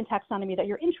attribution taxonomy that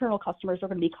your internal customers are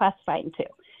going to be classifying to.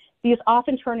 These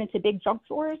often turn into big junk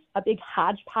drawers, a big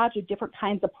hodgepodge of different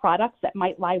kinds of products that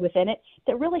might lie within it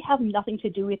that really have nothing to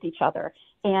do with each other.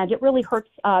 And it really hurts,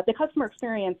 the customer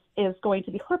experience is going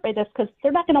to be hurt by this because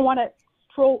they're not going to want to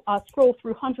scroll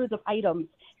through hundreds of items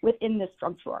within this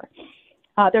junk drawer.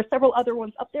 There's several other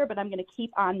ones up there, but I'm going to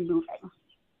keep on moving.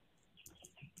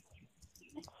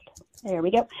 There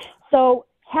we go. So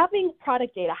having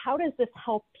product data, how does this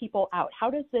help people out? How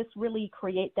does this really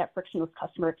create that frictionless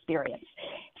customer experience?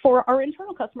 For our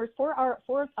internal customers, for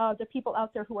the people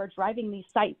out there who are driving these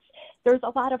sites, there's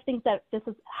a lot of things that this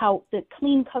is how the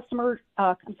clean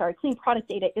product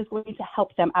data is going to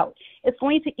help them out. It's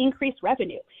going to increase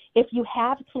revenue. If you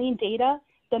have clean data,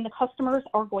 then the customers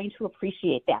are going to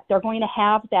appreciate that. They're going to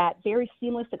have that very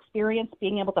seamless experience,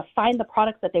 being able to find the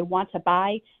products that they want to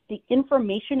buy, the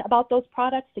information about those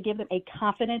products to give them a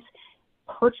confident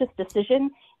purchase decision.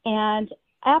 And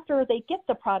after they get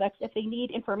the products, if they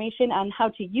need information on how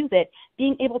to use it,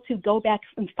 being able to go back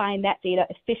and find that data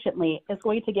efficiently is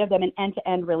going to give them an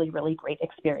end-to-end really, really great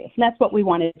experience. And that's what we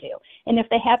want to do. And if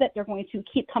they have it, they're going to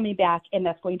keep coming back, and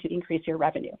that's going to increase your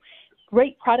revenue.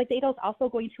 Great product data is also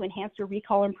going to enhance your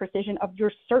recall and precision of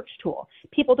your search tool.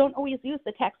 People don't always use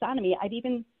the taxonomy. I'd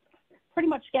even pretty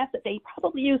much guess that they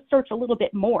probably use search a little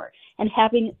bit more. And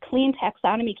having clean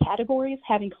taxonomy categories,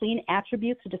 having clean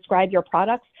attributes to describe your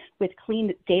products with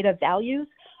clean data values,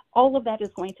 all of that is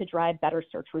going to drive better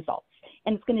search results.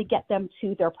 And it's going to get them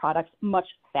to their products much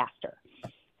faster.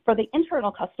 For the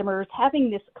internal customers, having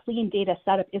this clean data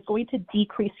setup is going to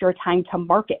decrease your time to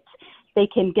market. They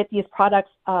can get these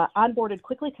products onboarded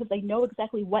quickly because they know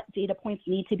exactly what data points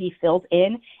need to be filled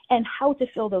in and how to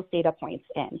fill those data points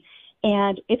in.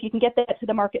 And if you can get that to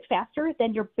the market faster,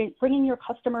 then you're bringing your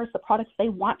customers the products they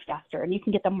want faster, and you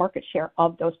can get the market share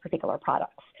of those particular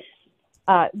products.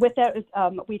 With that,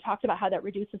 we talked about how that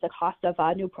reduces the cost of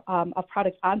of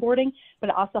product onboarding, but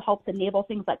it also helps enable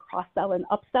things like cross-sell and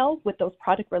upsell with those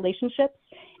product relationships.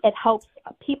 It helps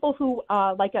people who,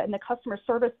 in the customer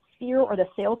service sphere or the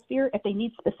sales sphere, if they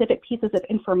need specific pieces of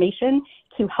information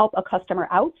to help a customer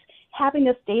out, having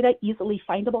this data easily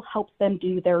findable helps them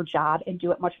do their job and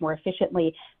do it much more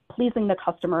efficiently, pleasing the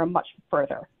customer much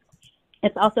further.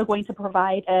 It's also going to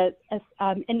provide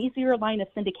an easier line of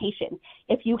syndication.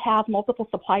 If you have multiple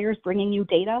suppliers bringing you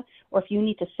data, or if you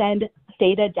need to send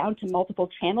data down to multiple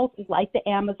channels like the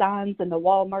Amazons and the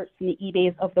Walmarts and the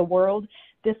eBays of the world,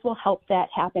 this will help that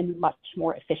happen much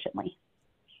more efficiently.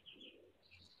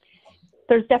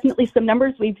 There's definitely some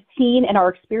numbers we've seen in our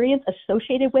experience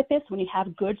associated with this. When you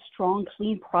have good, strong,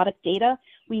 clean product data,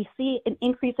 we see an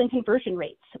increase in conversion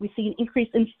rates. We see an increase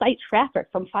in site traffic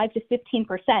from 5 to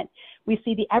 15%. We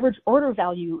see the average order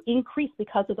value increase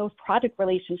because of those product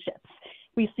relationships.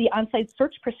 We see on-site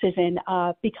search precision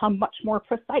become much more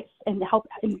precise and help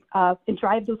and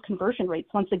drive those conversion rates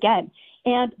once again.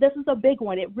 And this is a big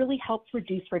one. It really helps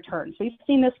reduce returns. We've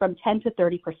seen this from 10 to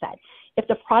 30%. If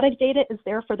the product data is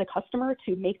there for the customer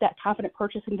to make that confident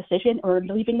purchasing decision, or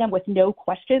leaving them with no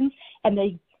questions, and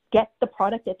they get the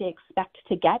product that they expect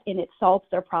to get and it solves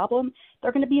their problem,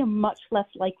 they're going to be much less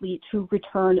likely to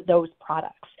return those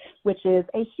products, which is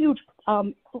a huge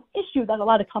issue that a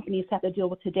lot of companies have to deal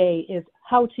with today, is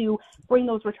how to bring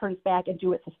those returns back and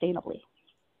do it sustainably.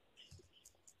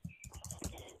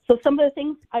 So some of the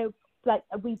things that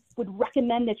we would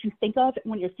recommend that you think of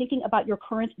when you're thinking about your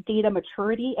current data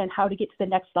maturity and how to get to the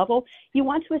next level, you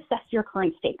want to assess your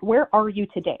current state. Where are you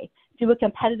today? Do a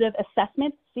competitive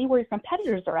assessment, see where your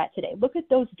competitors are at today. Look at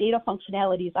those data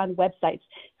functionalities on websites.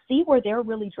 See where they're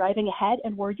really driving ahead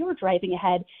and where you're driving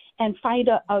ahead, and find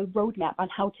a roadmap on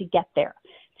how to get there.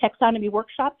 Taxonomy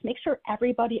workshops, make sure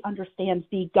everybody understands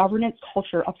the governance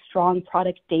culture of strong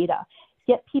product data.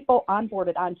 Get people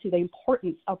onboarded onto the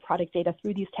importance of product data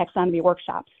through these taxonomy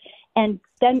workshops, and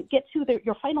then get to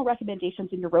your final recommendations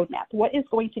in your roadmap. What is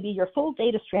going to be your full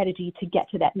data strategy to get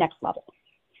to that next level?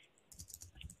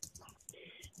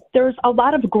 There's a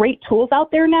lot of great tools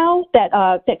out there now that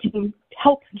can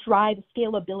help drive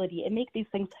scalability and make these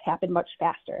things happen much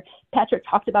faster. Patrick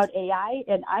talked about AI,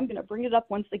 and I'm going to bring it up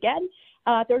once again.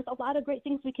 There's a lot of great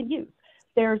things we can use.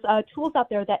 There's tools out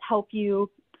there that help you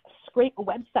scrape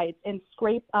websites and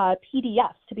scrape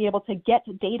PDFs to be able to get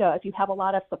data if you have a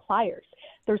lot of suppliers.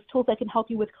 There's tools that can help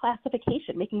you with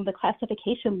classification, making the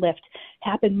classification lift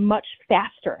happen much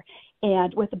faster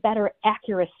and with better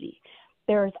accuracy.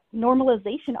 There's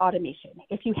normalization automation.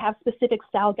 If you have specific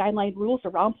style guideline rules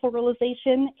around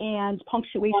pluralization and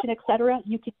punctuation, et cetera,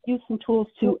 you can use some tools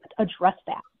to address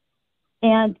that.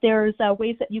 And there's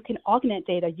ways that you can augment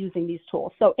data using these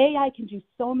tools. So AI can do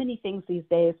so many things these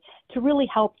days to really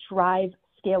help drive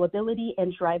scalability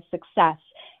and drive success.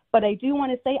 But I do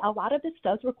want to say a lot of this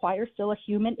does require still a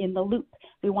human in the loop.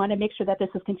 We want to make sure that this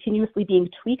is continuously being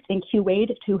tweaked and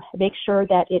QA'd to make sure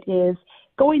that it is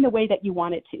going the way that you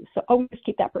want it to. So always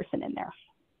keep that person in there.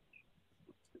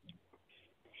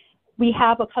 We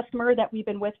have a customer that we've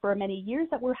been with for many years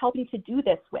that we're helping to do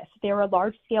this with. They're a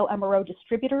large-scale MRO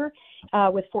distributor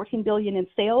with $14 billion in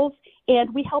sales,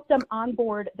 and we help them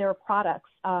onboard their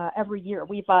products every year.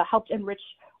 We've helped enrich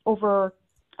over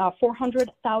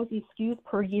 400,000 SKUs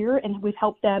per year, and we've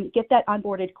helped them get that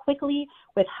onboarded quickly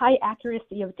with high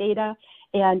accuracy of data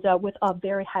and with a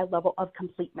very high level of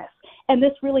completeness. And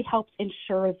this really helps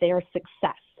ensure their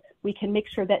success. We can make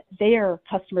sure that their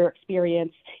customer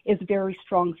experience is very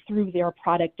strong through their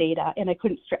product data. And I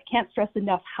can't stress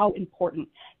enough how important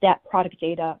that product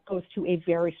data goes to a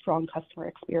very strong customer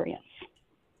experience.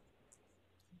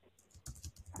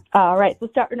 All right, so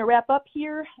starting to wrap up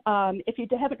here. If you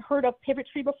haven't heard of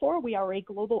Pivotree before, we are a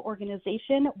global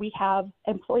organization. We have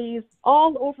employees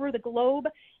all over the globe,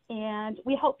 and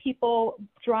we help people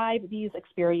drive these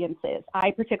experiences.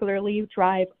 I particularly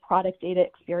drive product data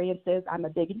experiences. I'm a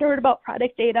big nerd about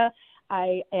product data.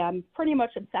 I am pretty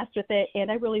much obsessed with it,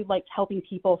 and I really like helping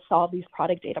people solve these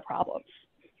product data problems.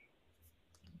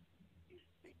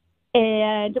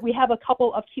 And we have a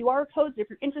couple of QR codes. If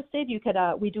you're interested, you could,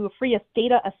 we do a free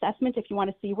data assessment if you want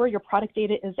to see where your product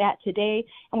data is at today.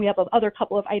 And we have another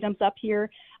couple of items up here.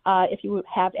 If you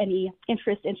have any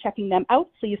interest in checking them out,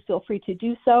 please feel free to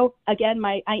do so. Again,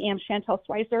 I am Chantal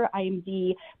Schweizer. I am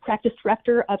the Practice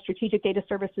Director of Strategic Data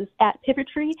Services at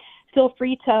Pivotree. Feel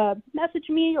free to message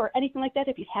me or anything like that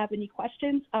if you have any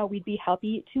questions. We'd be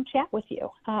happy to chat with you.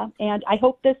 And I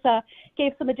hope this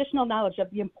gave some additional knowledge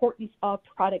of the importance of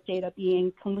product data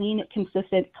being clean,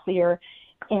 consistent, clear,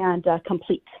 and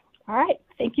complete. All right.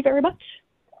 Thank you very much.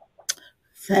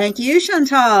 Thank you,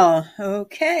 Chantal.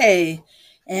 Okay.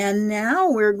 And now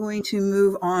we're going to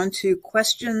move on to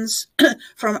questions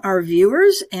from our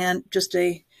viewers. And just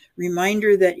a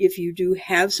reminder that if you do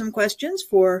have some questions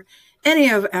for any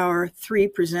of our three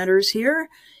presenters here,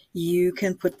 you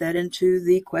can put that into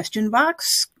the question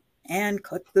box and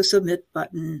click the submit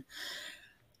button.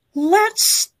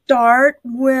 Let's start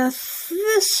with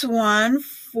this one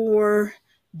for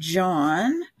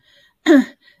John.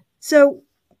 So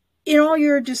in all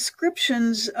your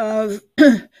descriptions of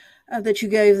that you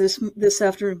gave this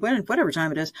afternoon, whatever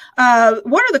time it is,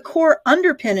 what are the core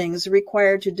underpinnings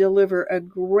required to deliver a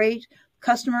great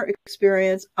customer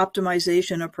experience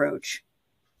optimization approach?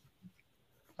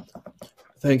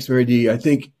 Thanks, Mary D. I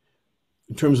think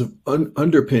in terms of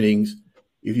underpinnings,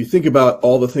 if you think about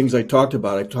all the things I talked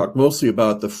about, I talked mostly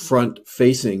about the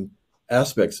front-facing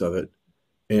aspects of it,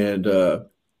 and the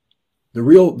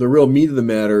real meat of the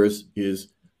matter is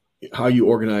how you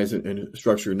organize and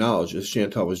structure your knowledge, as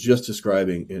Chantal was just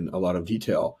describing in a lot of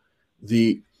detail.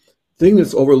 The thing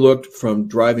that's overlooked from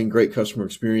driving great customer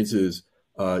experiences,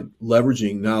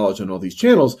 leveraging knowledge on all these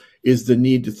channels, is the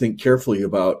need to think carefully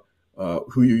about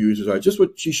who your users are. Just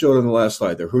what she showed on the last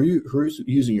slide there. Who's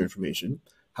using your information?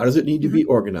 How does it need to be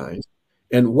organized?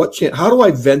 And how do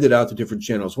I vend it out to different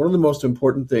channels? One of the most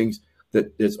important things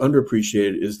that is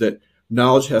underappreciated is that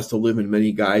knowledge has to live in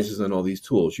many guises on all these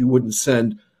tools. You wouldn't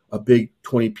send a big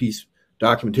 20-piece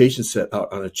documentation set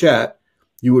out on a chat.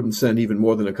 You wouldn't send even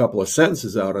more than a couple of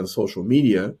sentences out on social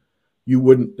media. You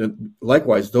wouldn't,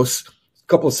 likewise, those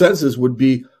couple of sentences would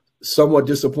be somewhat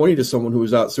disappointing to someone who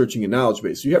is out searching a knowledge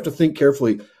base. So you have to think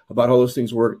carefully about how those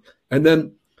things work. And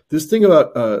then this thing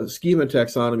about schema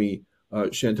taxonomy,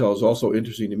 Chantal, is also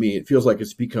interesting to me. It feels like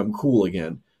it's become cool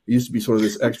again. It used to be sort of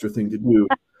this extra thing to do,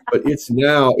 but it's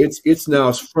now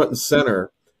front and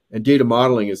center. And data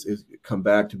modeling is come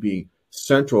back to being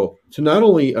central to not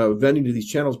only vending to these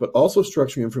channels, but also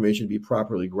structuring information to be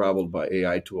properly grovelled by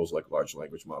AI tools like large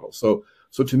language models. So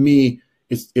to me,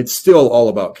 it's still all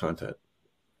about content.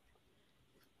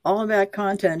 All about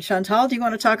content. Chantal, do you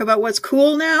want to talk about what's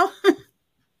cool now?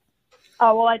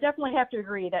 Oh, well, I definitely have to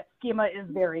agree that schema is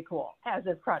very cool, as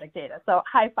is product data. So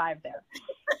high five there.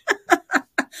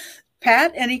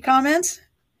 Pat, any comments?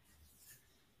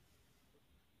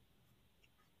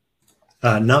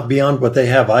 Not beyond what they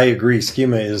have. I agree.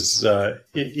 Schema is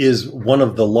one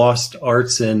of the lost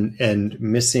arts and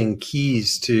missing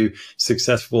keys to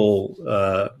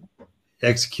successful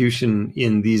execution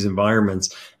in these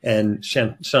environments. And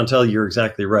Chantal, you're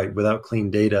exactly right. Without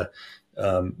clean data,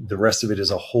 the rest of it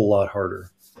is a whole lot harder.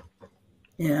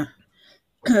 Yeah,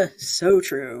 so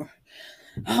true.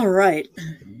 All right.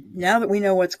 Now that we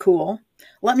know what's cool,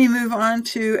 let me move on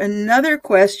to another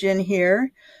question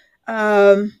here.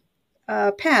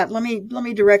 Pat, let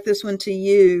me direct this one to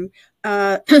you.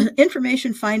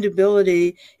 Information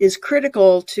findability is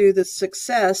critical to the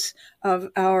success of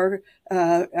our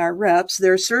reps.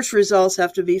 Their search results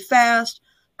have to be fast,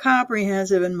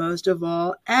 comprehensive, and most of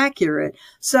all, accurate.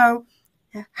 So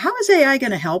how is AI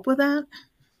going to help with that?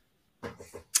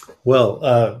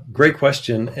 Well, great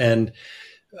question. And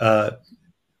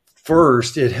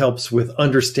first, it helps with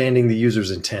understanding the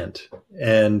user's intent.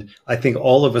 And I think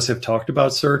all of us have talked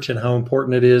about search and how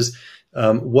important it is.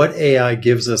 What AI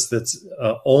gives us that's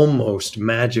almost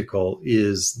magical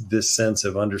is this sense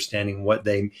of understanding what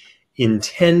they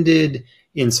intended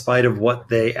in spite of what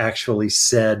they actually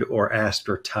said or asked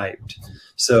or typed.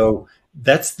 So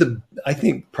that's I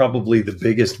think, probably the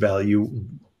biggest value.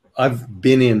 I've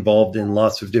been involved in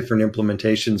lots of different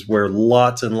implementations where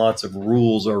lots and lots of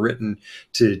rules are written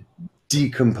to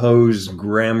decompose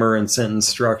grammar and sentence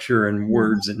structure and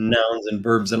words and nouns and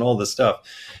verbs and all this stuff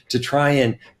to try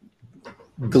and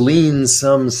glean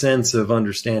some sense of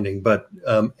understanding. But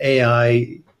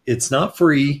AI, it's not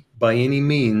free by any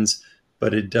means,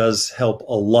 but it does help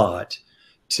a lot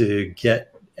to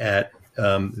get at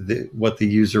what the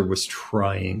user was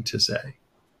trying to say.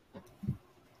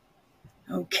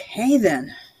 Okay,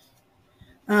 then.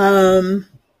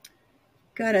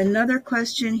 Got another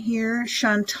question here.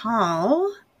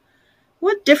 Chantal,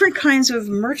 what different kinds of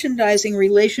merchandising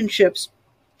relationships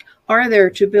are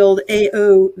there to build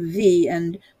AOV?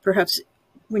 And perhaps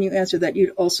when you answer that,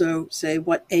 you'd also say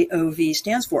what AOV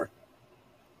stands for.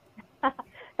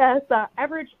 That's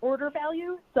average order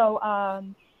value. So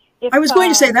if, I was going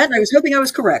to say that, and I was hoping I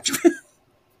was correct.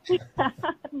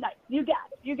 Nice. You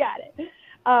got it.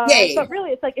 Yay. But really,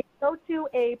 it's like if you go to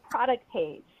a product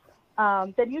page,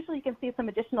 then usually you can see some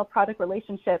additional product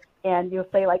relationships, and you'll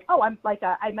say like, oh, I'm like,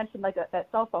 I mentioned like that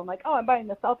cell phone, like, oh, I'm buying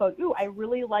the cell phone. Ooh, I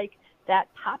really like that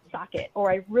pop socket,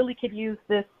 or I really could use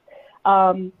this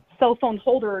cell phone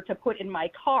holder to put in my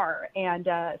car. And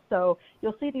so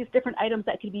you'll see these different items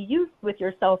that can be used with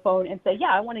your cell phone and say,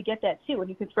 yeah, I want to get that too. And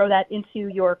you can throw that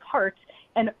into your cart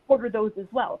and order those as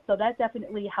well. So that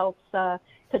definitely helps to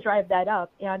drive that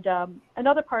up. And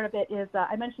another part of it is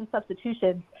I mentioned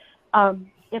substitutions.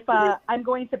 If I'm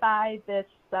going to buy this,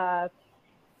 I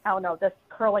don't know, this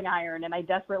curling iron, and I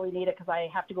desperately need it because I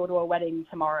have to go to a wedding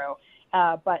tomorrow,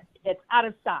 but it's out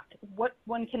of stock. What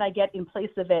one can I get in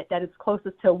place of it that is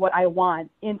closest to what I want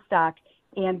in stock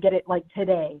and get it like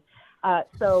today?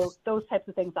 So those types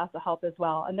of things also help as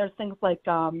well. And there's things like,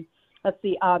 let's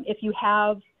see, if you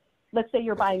have, let's say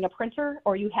you're buying a printer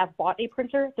or you have bought a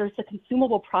printer, there's the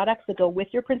consumable products that go with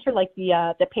your printer, like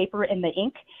the paper and the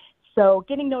ink. So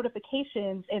getting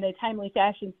notifications in a timely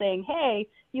fashion saying, hey,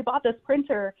 you bought this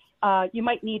printer, you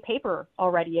might need paper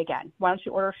already again. Why don't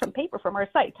you order some paper from our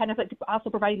site? Kind of like also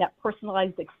providing that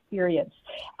personalized experience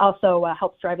also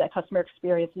helps drive that customer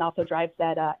experience and also drives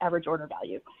that average order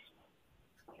value.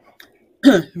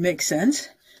 Makes sense.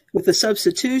 With the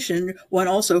substitution, one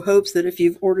also hopes that if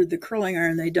you've ordered the curling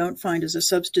iron, they don't find as a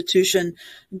substitution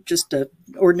just an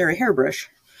ordinary hairbrush.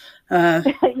 Yes,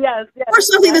 or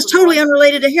something that's totally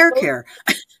unrelated to hair care.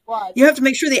 You have to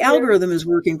make sure the algorithm is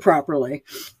working properly.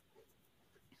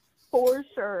 For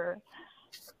sure.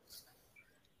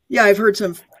 Yeah, I've heard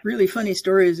some really funny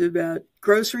stories about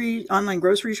online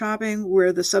grocery shopping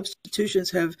where the substitutions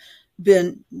have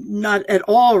been not at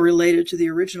all related to the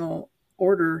original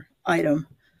order item.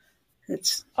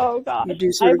 Oh gosh,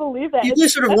 I believe that. You do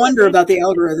sort of wonder about the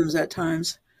algorithms at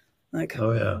times. Like,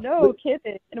 oh yeah, no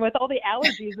kidding. And with all the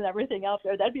allergies and everything out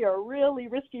there, that'd be a really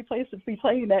risky place to be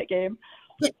playing that game.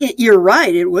 You're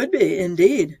right. It would be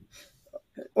indeed.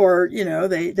 Or,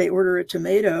 they order a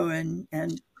tomato and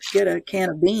get a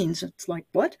can of beans. It's like,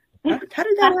 what? How did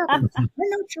that happen? I'm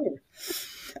not sure.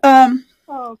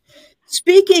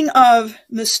 Speaking of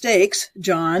mistakes,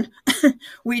 John,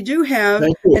 we do have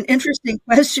an interesting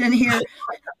question here.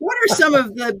 What are some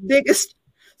of the biggest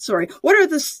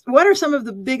What are some of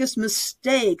the biggest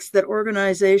mistakes that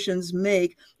organizations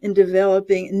make in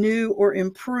developing new or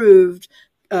improved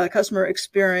customer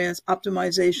experience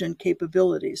optimization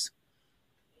capabilities?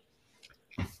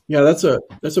 Yeah, that's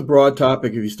a broad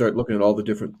topic if you start looking at all the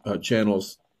different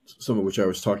channels, some of which I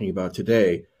was talking about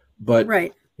today. But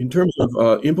Right. in terms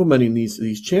of implementing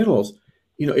these channels,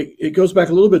 it goes back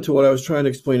a little bit to what I was trying to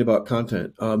explain about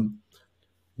content.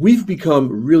 We've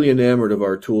become really enamored of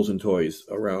our tools and toys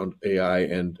around AI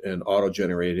and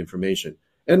auto-generated information,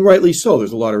 and rightly so.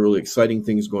 There's a lot of really exciting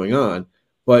things going on,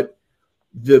 but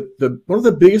the one of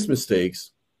the biggest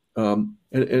mistakes, and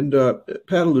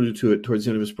Pat alluded to it towards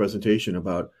the end of his presentation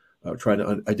about trying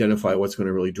to identify what's going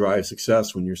to really drive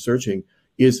success when you're searching,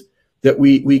 is that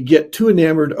we get too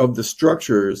enamored of the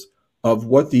structures of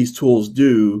what these tools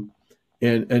do,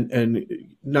 and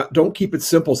don't keep it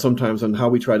simple sometimes on how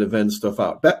we try to vend stuff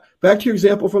out. Back to your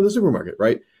example from the supermarket,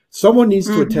 right? Someone needs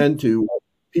to attend to what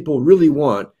people really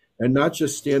want and not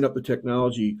just stand up the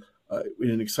technology in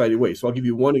an excited way. So I'll give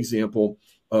you one example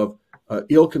of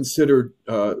ill-considered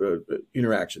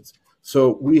interactions.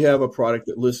 So we have a product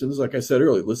that listens, like I said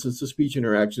earlier, listens to speech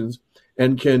interactions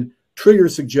and can trigger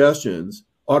suggestions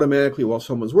automatically while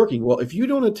someone's working. Well, if you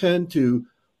don't attend to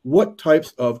what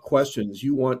types of questions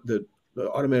you want the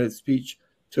automated speech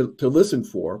to listen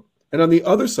for, and on the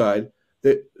other side,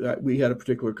 that we had a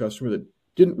particular customer that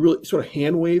didn't really sort of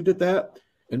hand-waved at that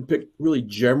and picked really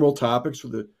general topics for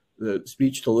the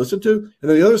speech to listen to. And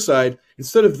then the other side,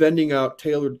 instead of vending out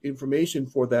tailored information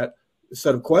for that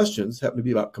set of questions, happen to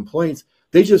be about complaints,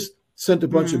 they just sent a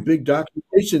bunch of big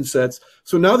documentation sets.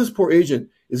 So now this poor agent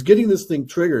is getting this thing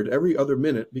triggered every other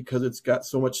minute because it's got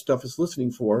so much stuff it's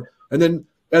listening for. And then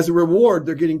as a reward,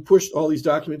 they're getting pushed all these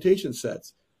documentation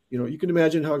sets. You can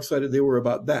imagine how excited they were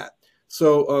about that.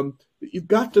 So you've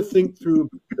got to think through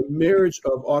the marriage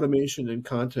of automation and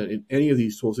content in any of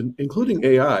these tools, including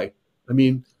AI. I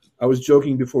mean, I was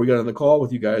joking before we got on the call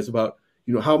with you guys about,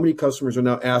 how many customers are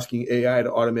now asking AI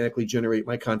to automatically generate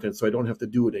my content so I don't have to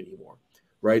do it anymore,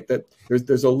 right? That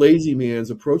there's a lazy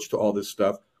man's approach to all this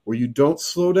stuff where you don't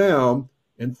slow down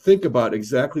and think about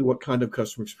exactly what kind of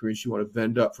customer experience you want to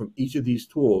vend up from each of these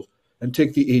tools and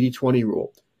take the 80-20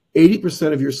 rule.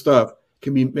 80% of your stuff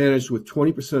can be managed with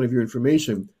 20% of your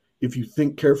information if you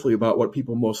think carefully about what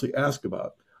people mostly ask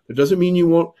about. It doesn't mean you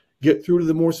won't get through to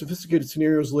the more sophisticated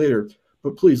scenarios later,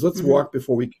 but please, let's walk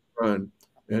before we can run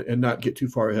and not get too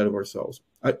far ahead of ourselves.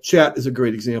 Chat is a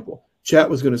great example. Chat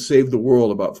was going to save the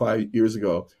world about 5 years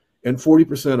ago, and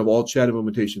 40% of all chat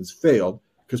implementations failed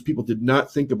because people did not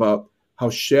think about how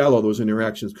shallow those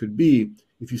interactions could be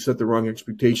if you set the wrong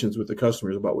expectations with the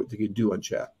customers about what they could do on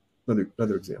chat.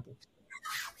 Another example.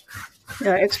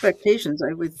 Yeah, expectations,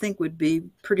 I would think, would be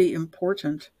pretty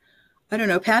important. I don't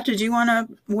know. Pat, did you want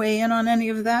to weigh in on any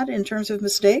of that in terms of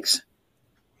mistakes?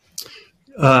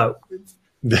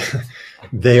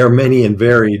 They are many and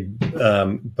varied,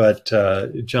 but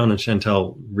John and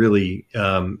Chantel really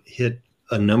hit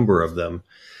a number of them.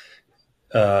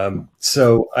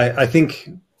 So I think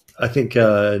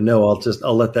no,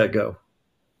 I'll let that go.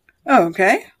 Oh,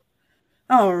 okay.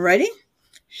 All righty.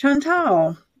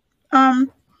 Chantal,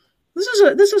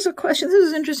 this is a question. This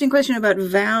is an interesting question about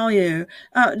value.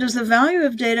 Does the value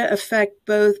of data affect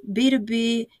both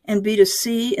B2B and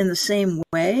B2C in the same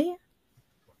way?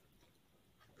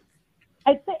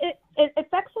 I'd say it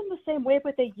affects them the same way,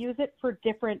 but they use it for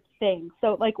different things.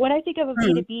 So like when I think of a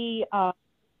B2B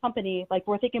company, like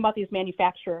we're thinking about these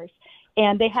manufacturers,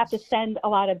 and they have to send a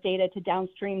lot of data to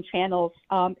downstream channels.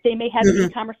 They may have an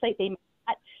e-commerce site.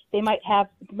 They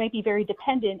might be very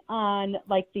dependent on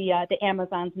like the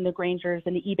Amazons and the Grangers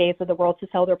and the eBays of the world to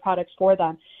sell their products for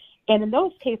them. And in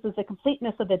those cases, the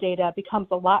completeness of the data becomes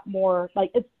a lot more,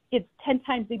 like it's 10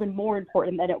 times even more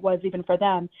important than it was even for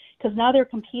them, because now they're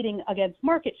competing against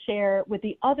market share with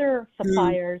the other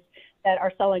suppliers that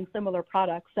are selling similar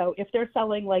products. So if they're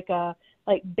selling like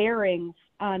bearings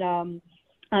on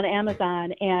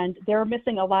Amazon, and they're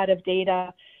missing a lot of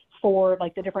data for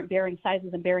like the different bearing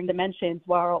sizes and bearing dimensions,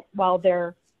 while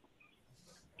their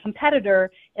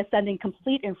competitor is sending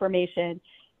complete information,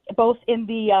 both in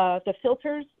the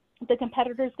filters, the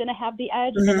competitor is going to have the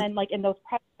edge, and then like in those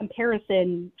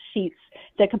comparison sheets,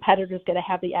 the competitor is going to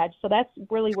have the edge. So that's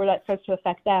really where that starts to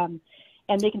affect them,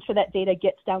 and making sure that data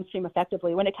gets downstream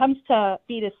effectively. When it comes to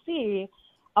B2C,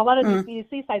 a lot of these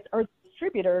B2C sites are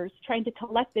distributors trying to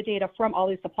collect the data from all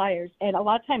these suppliers, and a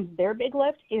lot of times their big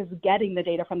lift is getting the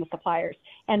data from the suppliers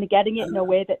and getting it in a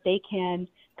way that they can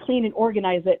clean and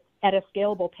organize it at a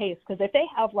scalable pace. Because if they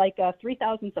have like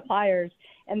 3,000 suppliers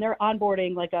and they're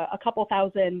onboarding like a couple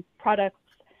thousand products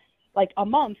like a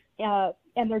month,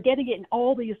 and they're getting it in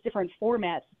all these different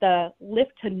formats, the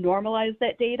lift to normalize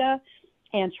that data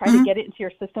and try to get it into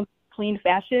your system in clean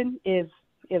fashion is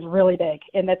is really big,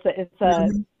 and it's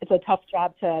a tough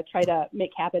job to try to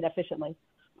make happen efficiently.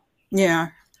 Yeah.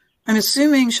 I'm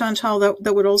assuming, Chantal,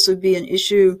 that would also be an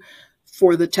issue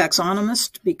for the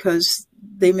taxonomist because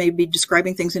they may be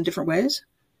describing things in different ways.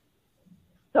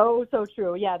 So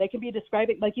true. Yeah, they can be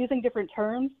describing, like using different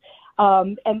terms,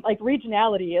 and like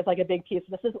regionality is like a big piece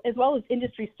of this, as well as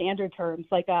industry standard terms.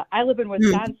 Like I live in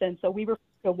Wisconsin, so we refer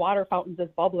to water fountains as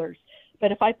bubblers.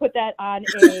 But if I put that on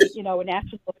a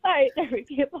national site, there would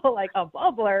be people like, a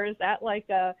bubbler, is that like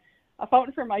a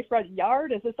fountain for my front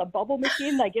yard? Is this a bubble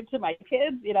machine that I give to my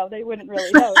kids? They wouldn't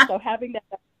really know. So having that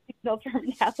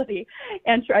terminology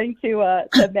and trying to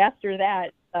master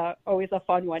that always a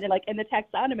fun one. And the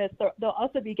taxonomists, they'll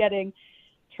also be getting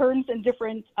terms in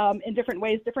different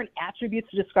ways, different attributes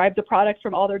to describe the products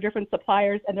from all their different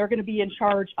suppliers, and they're going to be in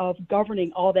charge of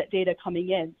governing all that data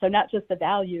coming in. So not just the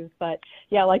values, but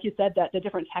yeah, like you said, that the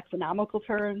different taxonomical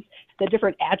terms, the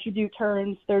different attribute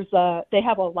terms. They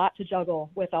have a lot to juggle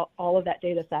with all of that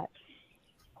data set.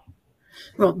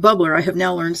 Well, bubbler, I have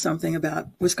now learned something about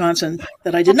Wisconsin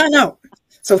that I did not know.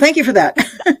 So thank you for that.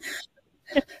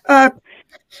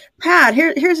 Pat,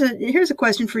 here's a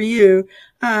question for you.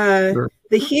 Sure.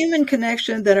 The human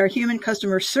connection that our human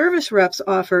customer service reps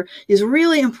offer is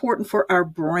really important for our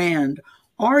brand.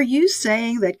 Are you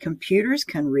saying that computers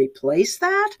can replace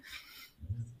that?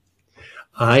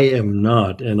 I am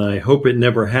not, and I hope it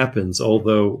never happens,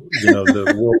 although,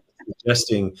 the world is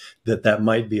suggesting that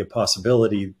might be a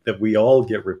possibility, that we all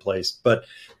get replaced. But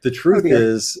the truth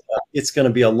is, it's going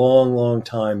to be a long, long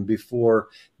time before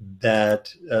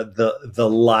that the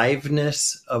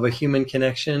liveness of a human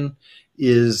connection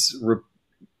is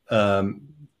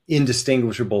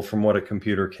indistinguishable from what a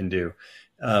computer can do.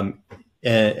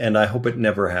 And I hope it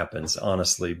never happens,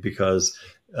 honestly, because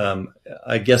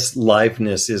I guess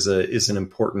liveness is an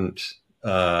important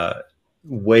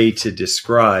way to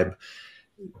describe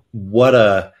what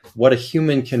a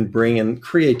human can bring, and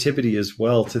creativity as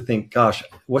well, to think, gosh,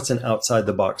 what's an outside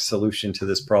the box solution to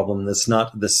this problem that's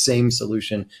not the same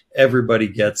solution everybody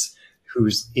gets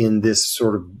who's in this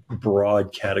sort of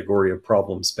broad category of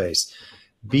problem space.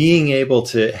 Being able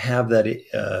to have that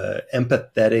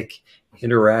empathetic,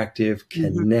 interactive,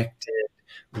 connected,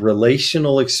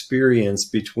 relational experience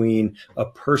between a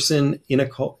person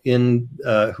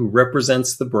who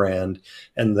represents the brand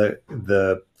and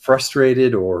the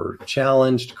frustrated or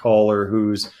challenged caller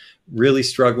who's really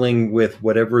struggling with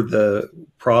whatever the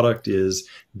product is.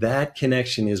 That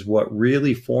connection is what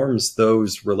really forms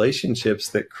those relationships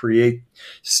that create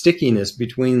stickiness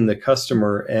between the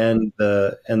customer and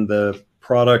the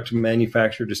product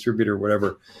manufacturer, distributor,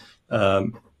 whatever,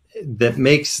 that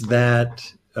makes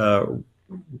that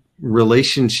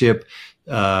relationship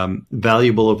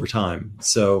valuable over time.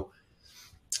 So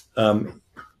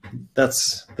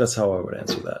that's how I would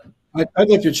answer that. I'd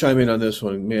like to chime in on this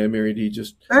one, Mary D.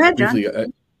 Just go ahead, John.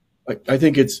 briefly. I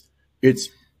think it's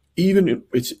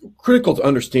critical to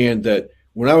understand that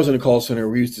when I was in a call center,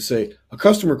 we used to say a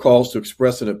customer calls to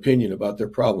express an opinion about their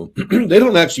problem. They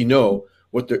don't actually know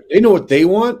they know what they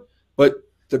want, but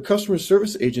the customer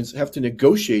service agents have to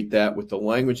negotiate that with the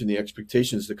language and the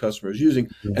expectations the customer is using,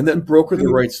 and then broker the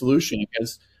right solution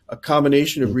against a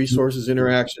combination of resources,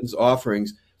 interactions,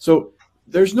 offerings. So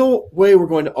there's no way we're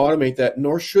going to automate that,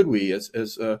 nor should we. As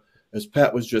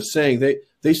Pat was just saying,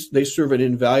 they serve an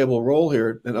invaluable role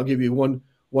here. And I'll give you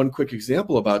one quick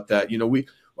example about that.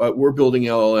 We're building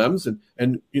LLMs,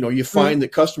 and you find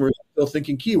that customers are still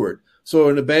thinking keyword. So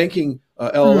in a banking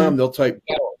LLM, they'll type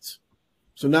balance.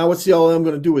 So now what's the LLM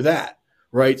going to do with that,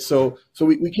 right? So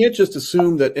we can't just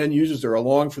assume that end users are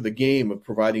along for the game of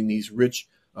providing these rich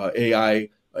AI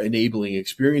enabling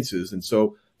experiences. And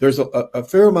so there's a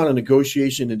fair amount of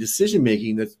negotiation and decision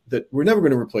making that we're never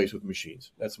going to replace with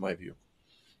machines. That's my view.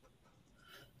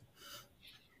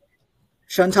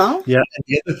 Chantal? Yeah. And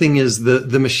the other thing is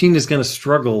the machine is going to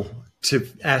struggle to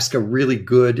ask a really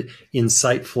good,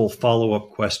 insightful follow-up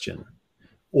question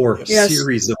or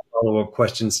series of follow-up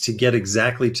questions to get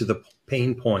exactly to the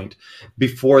pain point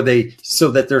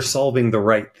so that they're solving the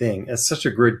right thing. That's such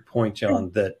a great point,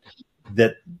 John,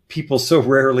 that people so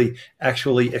rarely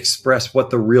actually express what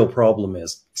the real problem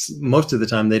is. Most of the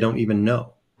time, they don't even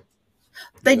know.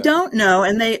 They don't know,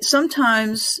 and they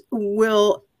sometimes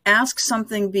will ask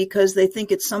something because they think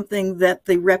it's something that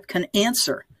the rep can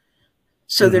answer.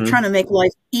 So they're trying to make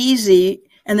life easy.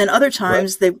 And then other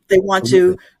times they want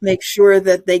to make sure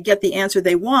that they get the answer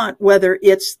they want, whether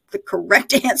it's the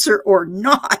correct answer or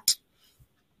not.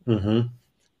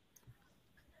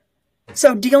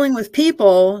 So dealing with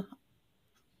people,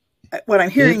 what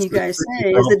I'm hearing you guys say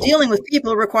is that dealing with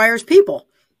people requires people.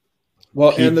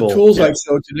 Well, people. and the tools I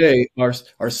showed today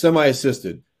are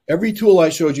semi-assisted. Every tool I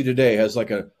showed you today has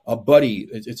like a buddy.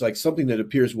 It's like something that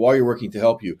appears while you're working to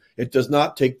help you. It does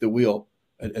not take the wheel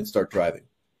and start driving.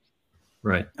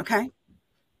 Right. Okay.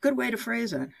 Good way to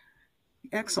phrase it.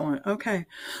 Excellent. Okay.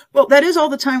 Well, that is all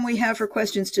the time we have for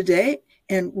questions today.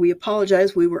 And we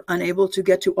apologize we were unable to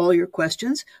get to all your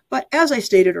questions. But as I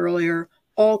stated earlier,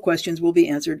 all questions will be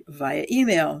answered via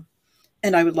email.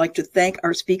 And I would like to thank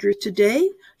our speakers today,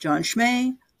 John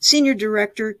Schmay, Senior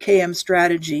Director, KM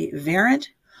Strategy, Verint,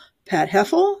 Pat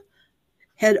Heffel,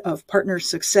 Head of Partner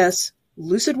Success,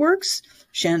 Lucidworks,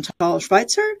 Chantal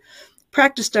Schweitzer,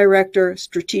 Practice Director,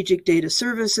 Strategic Data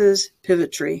Services,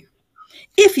 Pivotree.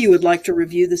 If you would like to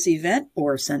review this event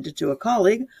or send it to a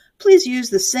colleague, please use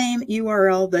the same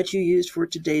URL that you used for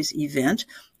today's event.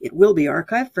 It will be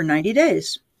archived for 90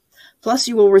 days. Plus,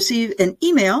 you will receive an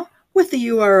email with the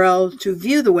URL to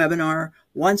view the webinar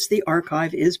once the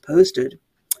archive is posted.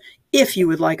 If you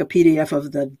would like a PDF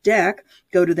of the deck,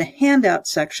 go to the handout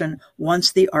section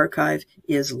once the archive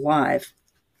is live.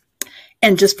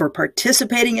 And just for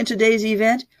participating in today's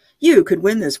event, you could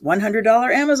win this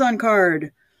 $100 Amazon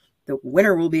card. The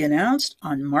winner will be announced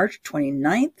on March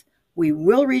 29th. We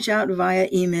will reach out via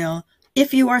email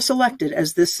if you are selected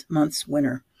as this month's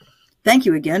winner. Thank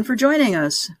you again for joining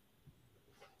us.